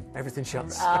time, everything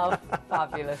shuts. Oh,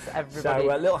 fabulous, everybody.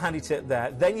 So, a little handy tip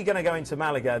there. Then you're going to go into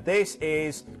Malaga. This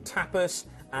is tapas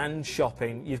and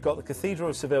shopping. You've got the Cathedral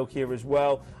of Seville here as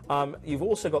well. You've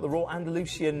also got the Royal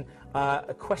Andalusian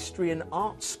Equestrian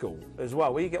Art School as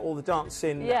well, where you get all the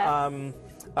dancing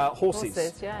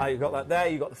horses. You've got that there.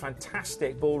 You've got the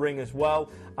fantastic bull ring as well.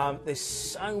 There's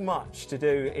so much to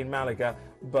do in Malaga,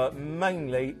 but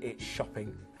mainly it's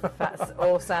shopping. That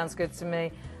all sounds good to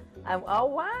me. Oh,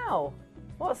 wow.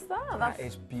 What's that? That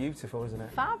is beautiful, isn't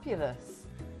it? Fabulous.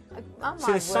 Oh,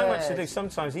 see, there's so much to do.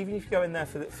 Sometimes, even if you go in there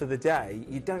for the day,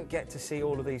 you don't get to see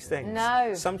all of these things.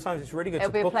 No. Sometimes it's really good to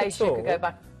book a tour. It'll be a place you could go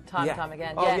back time and time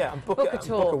again. Oh, yeah, and book a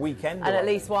tour. Book a weekend. And at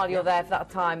least while you're there for that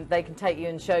time, they can take you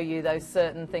and show you those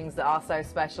certain things that are so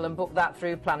special, and book that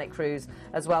through Planet Cruise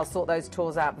as well. Sort those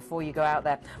tours out before you go out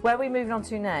there. Where are we moving on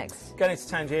to next? Going into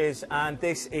Tangiers, and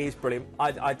this is brilliant.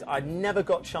 I never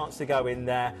got a chance to go in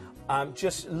there.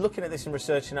 Just looking at this and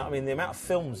researching it, I mean, the amount of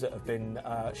films that have been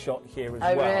shot here as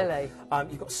well. Oh, really?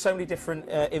 You've got so many different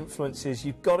influences.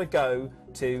 You've got to go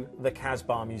to the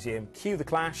Casbah Museum. Cue the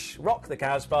Clash, rock the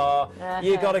Casbah.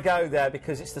 You've got to go there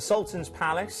because it's the Sultan's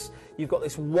Palace. You've got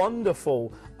this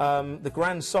wonderful, the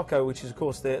Grand Soko, which is, of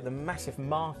course, the massive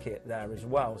market there as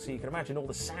well. So you can imagine all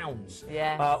the sounds,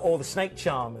 all the snake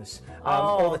charmers,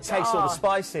 all the taste, all the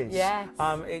spices. Yes.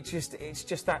 It's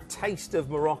just that taste of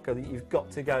Morocco that you've got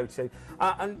to go to.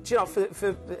 And you know,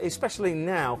 for especially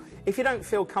now, if you don't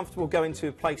feel comfortable going to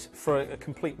a place for a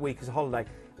complete week as a holiday,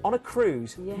 on a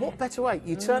cruise, what better way?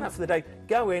 You turn up for the day,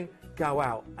 go in, go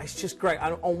out. It's just great.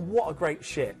 And on what a great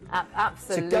ship.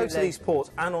 Absolutely. To go to these ports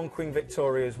and on Queen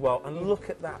Victoria as well, and look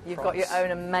at that You've price. got your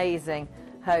own amazing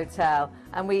hotel.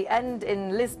 And we end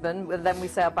in Lisbon, then we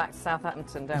sail back to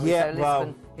Southampton, don't we? Yeah, so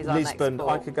well, is our Lisbon, next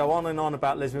port. I could go on and on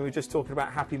about Lisbon. We were just talking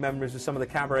about happy memories with some of the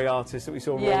cabaret artists that we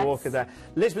saw on Royal Walker there.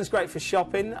 Lisbon's great for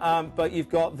shopping, but you've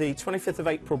got the 25th of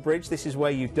April Bridge. This is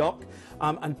where you dock.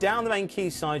 And down the main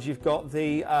quayside, you've got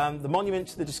the Monument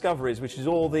to the Discoveries, which is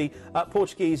all the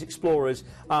Portuguese explorers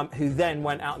who then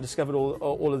went out and discovered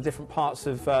all of the different parts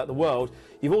of the world.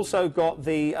 You've also got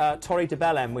the Torre de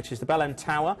Belém, which is the Belém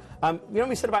Tower. You know what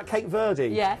we said about Cape Verde?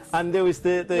 Yes. And there was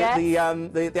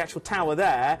the actual tower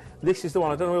there. This is the one.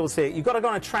 I don't know if we'll see it. You've got to go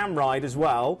on a tram ride as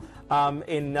well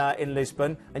in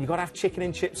Lisbon, and you've got to have chicken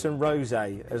and chips and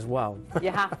rosé as well.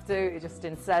 You have to. It just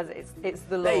says it's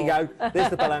the law. There you go. There's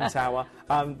the Belém Tower.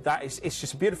 It's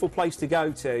just a beautiful place to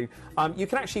go to. You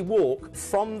can actually walk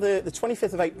from the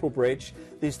 25th of April Bridge.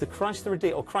 There's the Christ the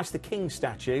Redeemer or Christ the King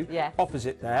statue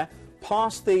opposite there.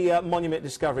 Past the Monument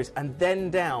Discoveries and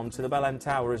then down to the Belém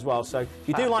Tower as well. So if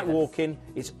you do like walking,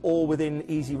 it's all within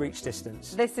easy reach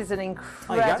distance. This is an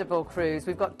incredible cruise.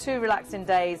 We've got 2 relaxing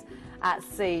days at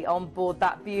sea on board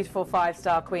that beautiful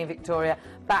 5-star Queen Victoria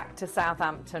back to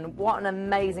Southampton. What an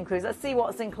amazing cruise. Let's see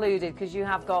what's included, because you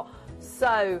have got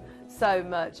so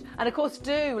much. And of course,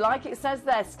 do, like it says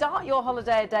there, start your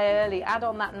holiday a day early, add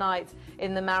on that night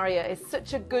in the Marriott. It's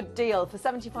such a good deal. For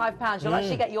 £75 you'll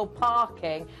actually get your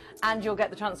parking and you'll get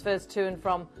the transfers to and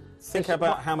from. Think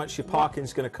about how much your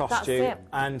parking's going to cost you,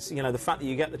 and you know the fact that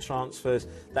you get the transfers,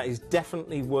 that is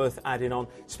definitely worth adding on,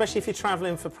 especially if you're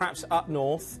travelling for perhaps up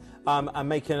north and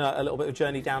making a little bit of a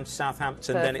journey down to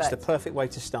Southampton. Then it's the perfect way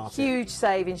to start. Huge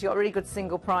savings. You've got really good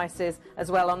single prices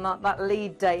as well on that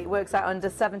lead date. It works out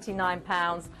under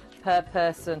 £79 per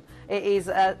person. It is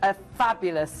a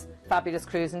fabulous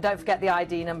cruise, and don't forget the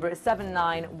ID number. It's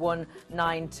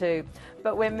 79192.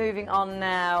 But we're moving on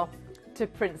now to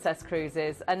Princess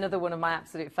Cruises, another one of my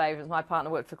absolute favourites. My partner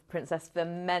worked for Princess for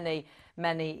many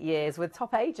years, with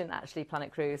top agent actually,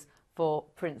 Planet Cruise, for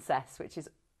Princess, which is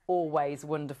always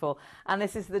wonderful. And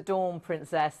this is the Dawn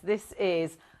Princess. This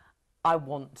is I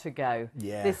want to go.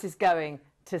 This is going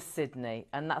to Sydney,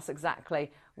 and that's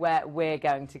exactly where we're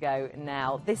going to go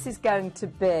now. This is going to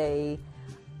be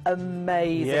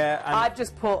amazing. Yeah, I've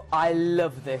just put, I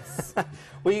love this.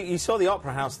 Well, you saw the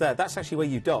Opera House there. That's actually where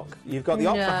you dock. You've got the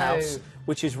Opera House,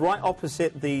 which is right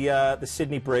opposite the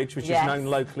Sydney Bridge, which is known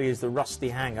locally as the Rusty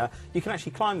Hangar. You can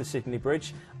actually climb the Sydney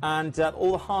Bridge, and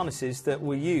all the harnesses that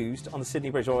were used on the Sydney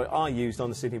Bridge, or are used on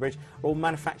the Sydney Bridge, are all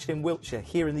manufactured in Wiltshire,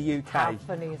 here in the UK. How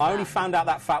funny is I only found out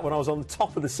that fact when I was on the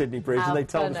top of the Sydney Bridge, and they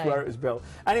told us where it was built.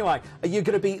 Anyway, you're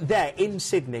going to be there in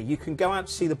Sydney. You can go out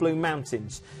to see the Blue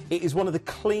Mountains. It is one of the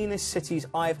cleanest cities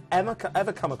I've ever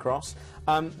come across.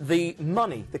 The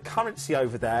money, the currency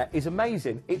over there is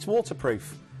amazing. It's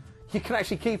waterproof. You can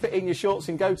actually keep it in your shorts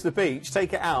and go to the beach,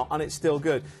 take it out, and it's still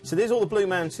good. So there's all the Blue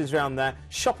Mountains around there.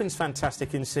 Shopping's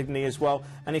fantastic in Sydney as well.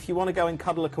 And if you want to go and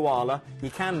cuddle a koala, you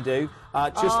can do.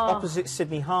 Just opposite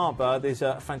Sydney Harbour, there's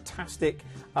a fantastic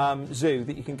zoo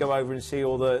that you can go over and see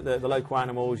all the local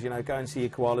animals. You know, go and see your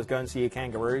koalas, go and see your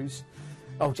kangaroos.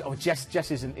 Oh,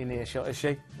 Jess isn't in earshot, is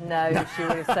she? No, she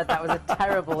would have said that was a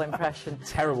terrible impression.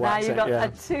 Terrible now accent, you've got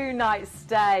a 2-night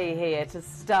stay here to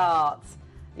start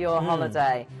your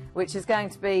holiday, which is going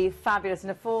to be fabulous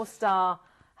in a 4-star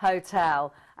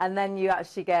hotel, and then you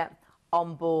actually get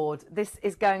on board. This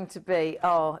is going to be,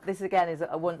 this again is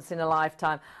a once in a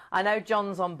lifetime. I know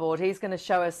John's on board. He's going to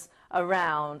show us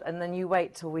around, and then you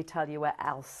wait till we tell you where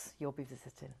else you'll be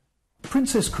visiting.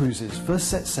 Princess Cruises first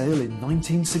set sail in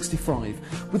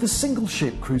 1965 with a single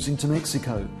ship cruising to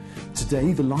Mexico.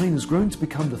 Today the line has grown to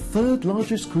become the 3rd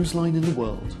largest cruise line in the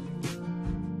world.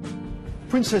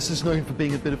 Princess is known for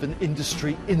being a bit of an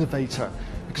industry innovator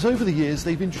because over the years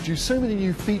they've introduced so many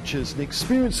new features and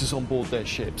experiences on board their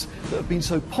ships that have been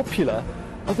so popular,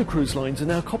 other cruise lines are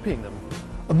now copying them.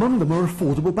 Among them are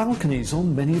affordable balconies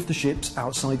on many of the ship's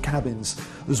outside cabins,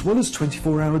 as well as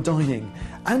 24-hour dining,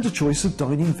 and a choice of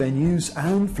dining venues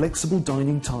and flexible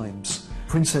dining times.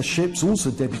 Princess ships also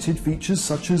debuted features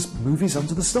such as movies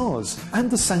under the stars and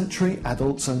the Sanctuary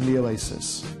adults-only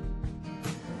Oasis.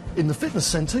 In the fitness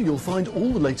centre you'll find all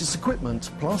the latest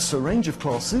equipment, plus a range of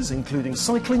classes including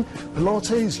cycling,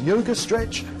 Pilates, yoga,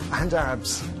 stretch and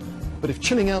abs. But if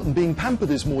chilling out and being pampered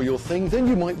is more your thing, then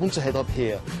you might want to head up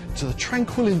here, to the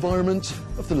tranquil environment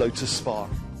of the Lotus Spa.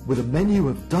 With a menu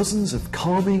of dozens of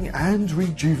calming and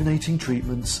rejuvenating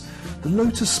treatments, the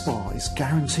Lotus Spa is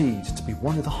guaranteed to be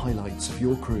one of the highlights of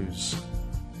your cruise.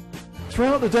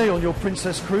 Throughout the day on your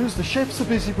Princess Cruise, the chefs are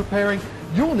busy preparing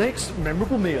your next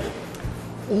memorable meal.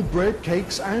 All bread,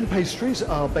 cakes and pastries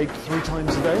are baked 3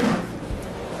 times a day.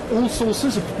 All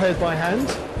sauces are prepared by hand.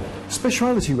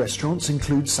 Specialty restaurants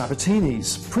include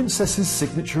Sabatini's, Princess's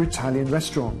signature Italian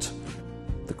restaurant.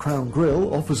 The Crown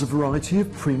Grill offers a variety of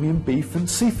premium beef and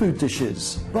seafood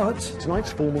dishes. But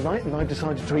tonight's formal night and I've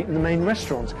decided to eat in the main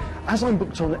restaurant. As I'm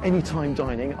booked on anytime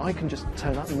dining, I can just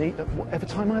turn up and eat at whatever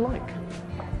time I like.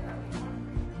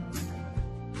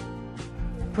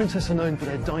 Princess are known for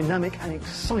their dynamic and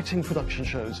exciting production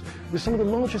shows with some of the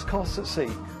largest casts at sea.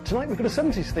 Tonight we've got a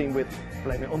 70s theme with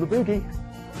Blame It on the Boogie.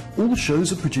 All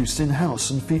shows are produced in-house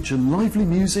and feature lively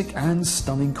music and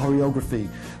stunning choreography,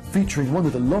 featuring one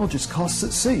of the largest casts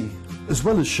at sea. As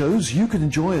well as shows, you can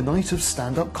enjoy a night of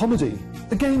stand-up comedy,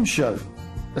 a game show,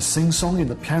 a sing-song in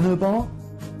the piano bar,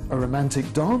 a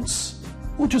romantic dance,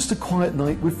 or just a quiet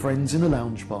night with friends in a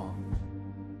lounge bar.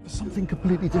 Something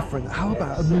completely different. How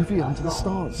about a movie under the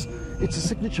stars? It's a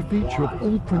signature feature of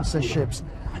all Princess ships,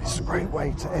 and it's a great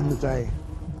way to end the day.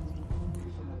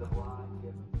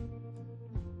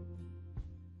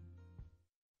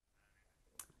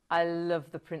 I love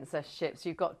the Princess ships.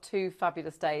 You've got 2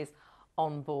 fabulous days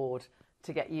on board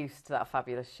to get used to that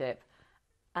fabulous ship.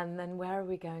 And then where are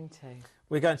we going to?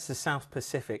 We're going to the South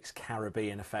Pacific's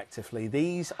Caribbean, effectively.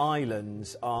 These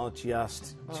islands are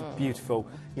just beautiful.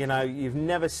 You know, you've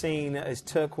never seen as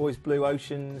turquoise blue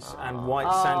oceans and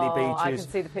white sandy beaches. I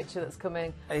can see the picture that's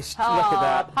coming. Look at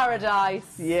that.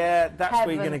 Paradise. Yeah, that's Heaven.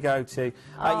 where you're going to go to.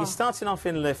 You're starting off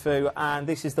in Lifu, and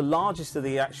this is the largest of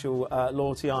the actual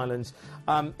Loyalty Islands.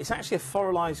 It's actually a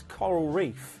fossilized coral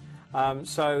reef.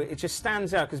 So it just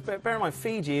stands out, because bear in mind,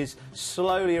 Fiji is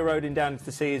slowly eroding down into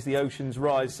the sea as the oceans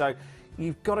rise. So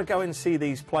you've got to go and see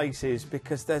these places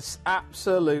because they're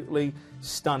absolutely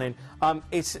stunning.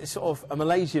 It's sort of a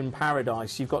Malaysian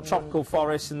paradise. You've got tropical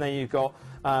forests, and then you've got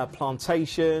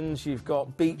plantations, you've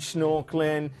got beach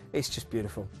snorkeling. It's just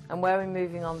beautiful. And where are we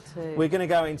moving on to? We're going to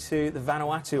go into the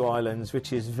Vanuatu Islands,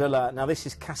 which is Villa. Now, this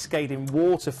is cascading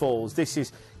waterfalls. This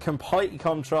is completely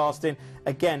contrasting.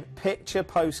 Again, picture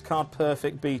postcard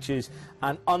perfect beaches,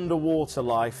 and underwater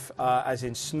life, as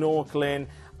in snorkeling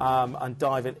and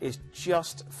diving, is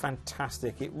just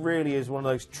fantastic. It really is one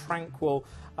of those tranquil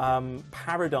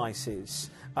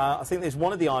paradises I think there's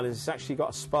one of the islands that's actually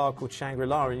got a spa called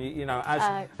Shangri-La, and you know,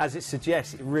 as it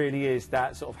suggests, it really is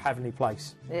that sort of heavenly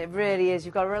place. It really is.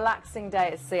 You've got a relaxing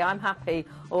day at sea. I'm happy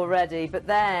already, but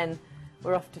then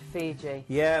we're off to Fiji.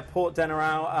 Yeah, Port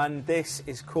Denarau, and this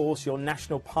is, of course, your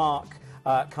national park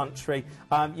country.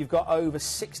 You've got over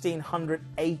 1,600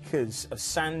 acres of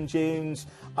sand dunes.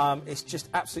 It's just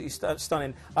absolutely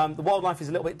stunning. The wildlife is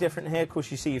a little bit different here. Of course,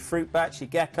 you see your fruit bats, your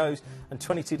geckos, and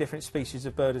 22 different species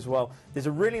of bird as well. There's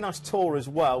a really nice tour as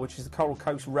well, which is the Coral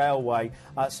Coast Railway.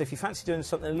 So if you fancy doing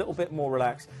something a little bit more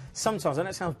relaxed, sometimes, I know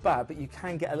it sounds bad, but you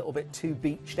can get a little bit too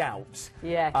beached out.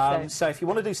 Yeah. So if you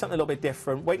want to do something a little bit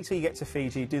different, wait until you get to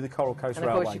Fiji, do the Coral Coast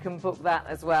Railway. And of course, you can book that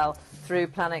as well through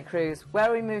Planet Cruise. Where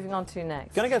are we moving on to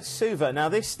next? Going to go to Suva. Now,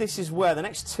 this is where the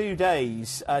next 2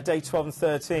 days, day 12 and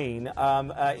 13,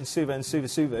 in Suva and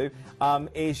Suva-Suvu,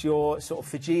 is your sort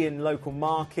of Fijian local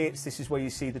markets. This is where you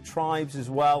see the tribes as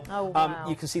well. Oh, wow.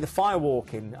 You can see the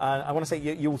firewalking. I want to say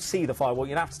you'll see the firewalk.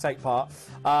 You'll have to take part.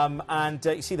 And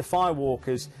you see the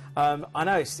firewalkers. I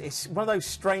know it's one of those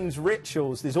strange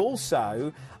rituals. There's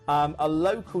also a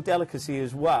local delicacy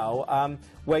as well,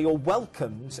 where you're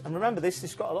welcomed. And remember, this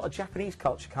has got a lot of Japanese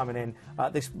culture coming in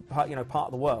this part, part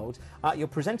of the world. You're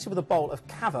presented with a bowl of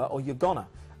kava or yogona,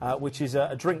 which is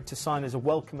a drink to sign as a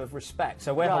welcome of respect.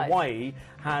 So where Hawaii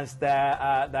has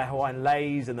their Hawaiian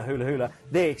leis and the hula hula,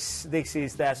 this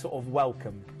is their sort of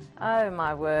welcome. Oh,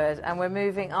 my word. And we're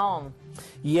moving on.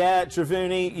 Yeah,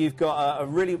 Dravuni, you've got a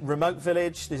really remote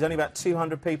village. There's only about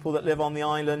 200 people that live on the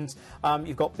island.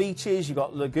 You've got beaches, you've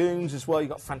got lagoons as well, you've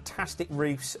got fantastic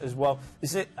reefs as well.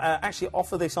 This is actually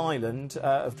off of this island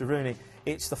of Dravuni.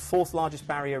 It's the 4th largest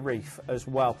barrier reef as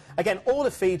well. Again, all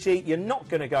of Fiji, you're not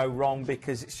going to go wrong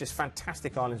because it's just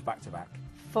fantastic islands back to back.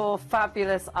 4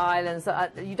 fabulous islands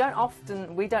that we don't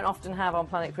often have on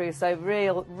Planet Cruise, so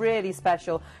really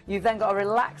special. You've then got a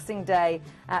relaxing day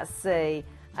at sea.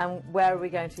 And where are we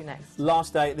going to next?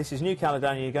 Last day, this is New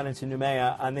Caledonia, you're going into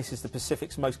Noumea, and this is the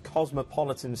Pacific's most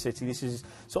cosmopolitan city. This is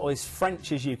sort of as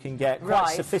French as you can get, quite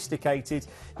sophisticated.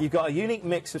 You've got a unique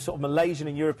mix of sort of Malaysian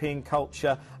and European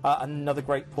culture, another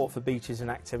great port for beaches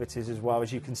and activities as well,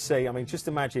 as you can see. I mean, just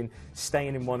imagine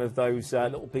staying in one of those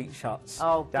little beach huts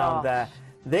down there.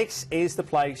 This is the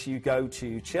place you go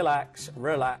to chillax,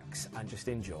 relax, and just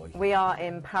enjoy. We are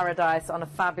in paradise on a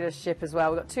fabulous ship as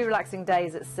well. We've got 2 relaxing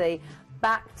days at sea.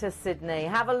 Back to Sydney.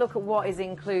 Have a look at what is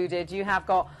included. You have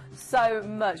got so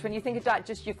much. When you think about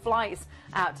just your flights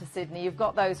out to Sydney, you've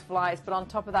got those flights, but on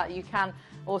top of that, you can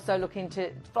also look into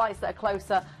flights that are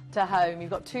closer to home. You've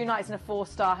got 2 nights in a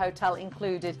 4-star hotel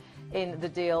included in the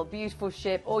deal. Beautiful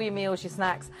ship, all your meals, your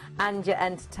snacks, and your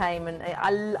entertainment.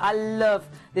 I love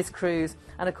this cruise.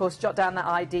 And of course, jot down that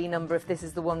ID number if this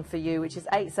is the one for you, which is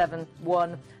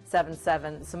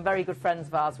 87177. Some very good friends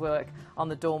of ours work on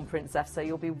the Dawn Princess, so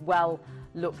you'll be well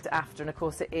looked after. And of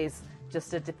course, it is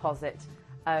just a deposit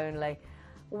only.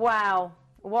 Wow,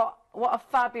 what a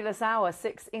fabulous hour.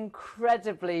 6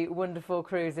 incredibly wonderful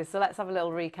cruises. So let's have a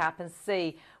little recap and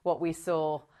see what we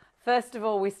saw. First of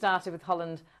all, we started with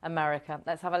Holland, America.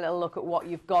 Let's have a little look at what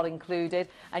you've got included.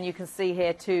 And you can see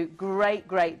here 2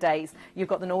 great dates. You've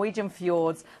got the Norwegian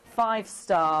fjords,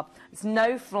 5-star. It's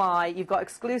no fly. You've got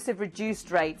exclusive reduced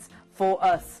rates for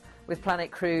us with Planet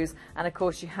Cruise. And of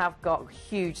course, you have got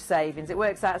huge savings. It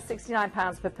works out at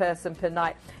 £69 per person per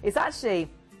night. It's actually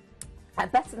a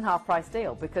better than half-price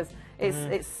deal because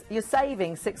you're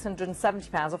saving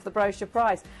 £670 off the brochure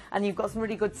price, and you've got some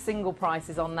really good single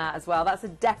prices on that as well. That's a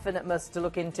definite must to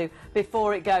look into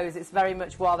before it goes. It's very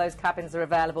much while those cabins are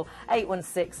available.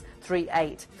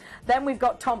 81638. Then we've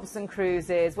got Thomson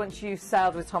cruises. Once you've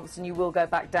sailed with Thomson, you will go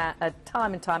back down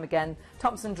time and time again.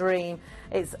 Thomson Dream.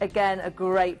 It's again a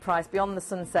great price, Beyond the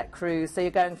Sunset cruise. So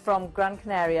you're going from Gran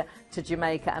Canaria to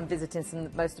Jamaica and visiting some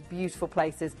of the most beautiful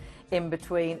places in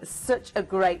between. Such a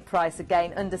great price,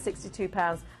 again under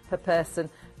 £62 per person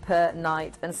per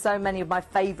night, and so many of my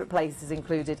favourite places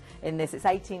included in this. It's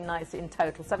 18 nights in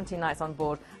total, 17 nights on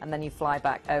board, and then you fly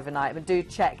back overnight. But do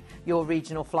check your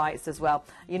regional flights as well.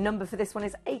 Your number for this one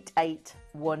is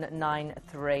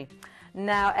 88193.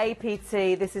 Now, APT,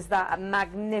 this is that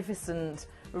magnificent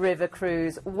river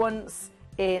cruise, once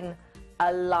in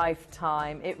a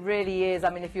lifetime. It really is. I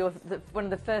mean, if you're one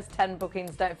of the first 10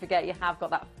 bookings, don't forget you have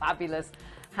got that fabulous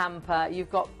hamper.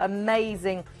 You've got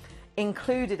amazing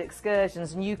included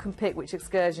excursions, and you can pick which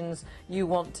excursions you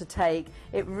want to take.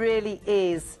 It really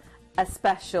is a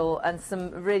special, and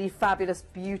some really fabulous,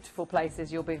 beautiful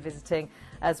places you'll be visiting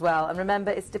as well. And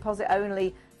remember, it's deposit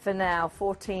only for now,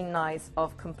 14 nights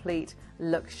of complete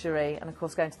luxury, and of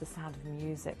course going to the sound of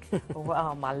music. Oh,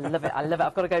 I love it, I love it.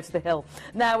 I've got to go to the hill.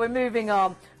 Now we're moving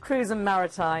on. Cruise and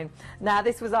Maritime. Now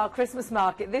this was our Christmas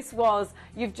market. This was,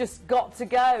 you've just got to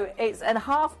go. It's a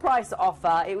half price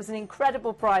offer. It was an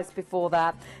incredible price before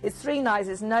that. It's 3 nights,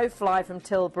 it's no fly from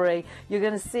Tilbury. You're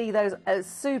going to see those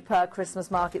super Christmas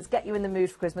markets, get you in the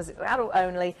mood for Christmas. It's adult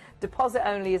only, deposit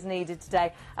only is needed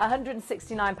today.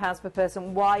 £169 per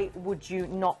person. Why would you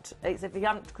not? If you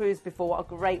haven't cruised before, what a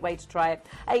great way to try it.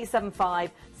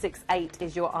 87568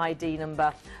 is your ID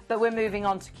number. But we're moving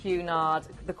on to Cunard,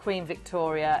 the Queen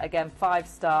Victoria. Again,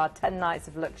 5-star, 10 nights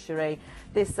of luxury.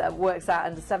 This works out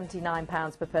under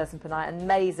 £79 per person per night.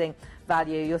 Amazing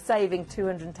value. You're saving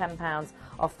 £210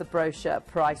 off the brochure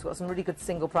price. We've got some really good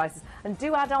single prices. And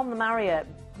do add on the Marriott.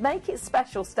 Make it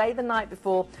special. Stay the night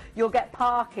before. You'll get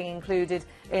parking included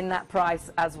in that price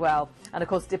as well. And of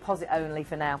course, deposit only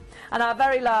for now. And our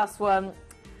very last one,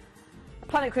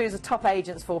 Planet Cruise are top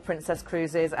agents for Princess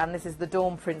Cruises, and this is the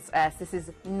Dawn Princess. This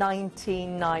is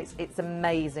 19 nights. It's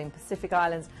amazing. Pacific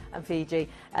Islands and Fiji,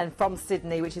 and from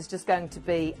Sydney, which is just going to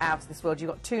be out of this world.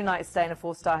 You've got 2 nights stay in a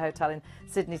 4-star hotel in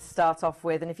Sydney to start off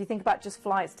with, and if you think about just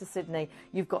flights to Sydney,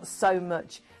 you've got so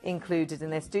much included in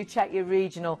this. Do check your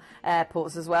regional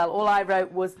airports as well. All I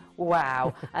wrote was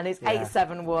wow, and it's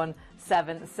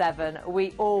 87177.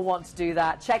 We all want to do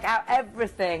that. Check out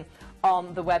everything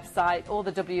on the website, all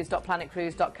the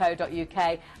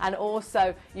w's.planetcruise.co.uk, and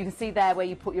also you can see there where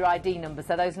you put your ID number.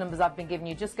 So those numbers I've been giving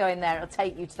you, just go in there, it'll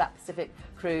take you to that Pacific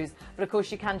cruise. But of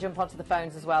course you can jump onto the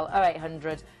phones as well,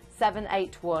 0800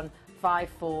 781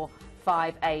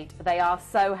 5458. They are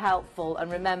so helpful,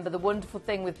 and remember, the wonderful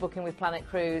thing with booking with Planet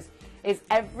Cruise is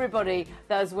everybody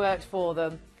that has worked for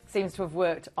them seems to have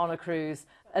worked on a cruise,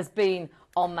 has been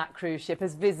on that cruise ship,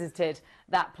 has visited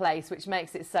that place, which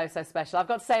makes it so, so special. I've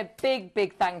got to say a big,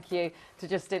 big thank you to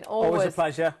Justin. Always a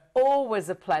pleasure. Always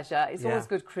a pleasure. It's always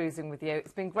good cruising with you.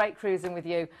 It's been great cruising with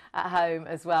you at home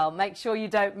as well. Make sure you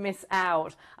don't miss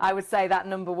out. I would say that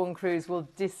 #1 cruise will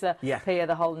disappear,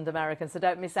 the Holland American, so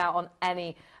don't miss out on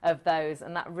any of those.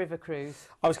 And that river cruise.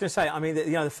 I was going to say, I mean,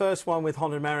 the first one with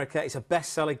Holland America, it's a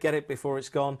bestseller. Get it before it's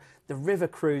gone. The river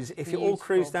cruise, if you're all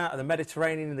cruised out of the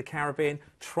Mediterranean and the Caribbean,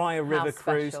 try a river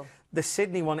cruise. The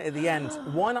Sydney one at the end,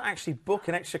 why not actually book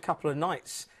an extra couple of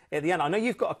nights at the end? I know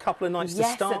you've got a couple of nights to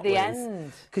start with. Yes, at the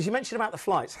end. Because you mentioned about the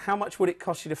flights. How much would it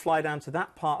cost you to fly down to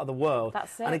that part of the world?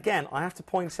 That's it. And again, I have to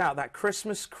point out that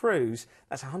Christmas cruise,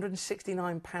 that's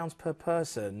 £169 per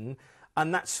person,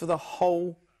 and that's for the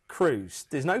whole cruise.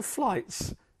 There's no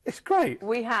flights. It's great.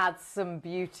 We had some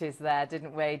beauties there,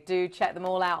 didn't we? Do check them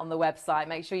all out on the website.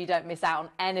 Make sure you don't miss out on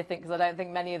anything, because I don't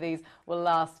think many of these will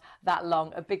last that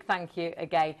long. A big thank you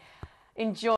again. Enjoy.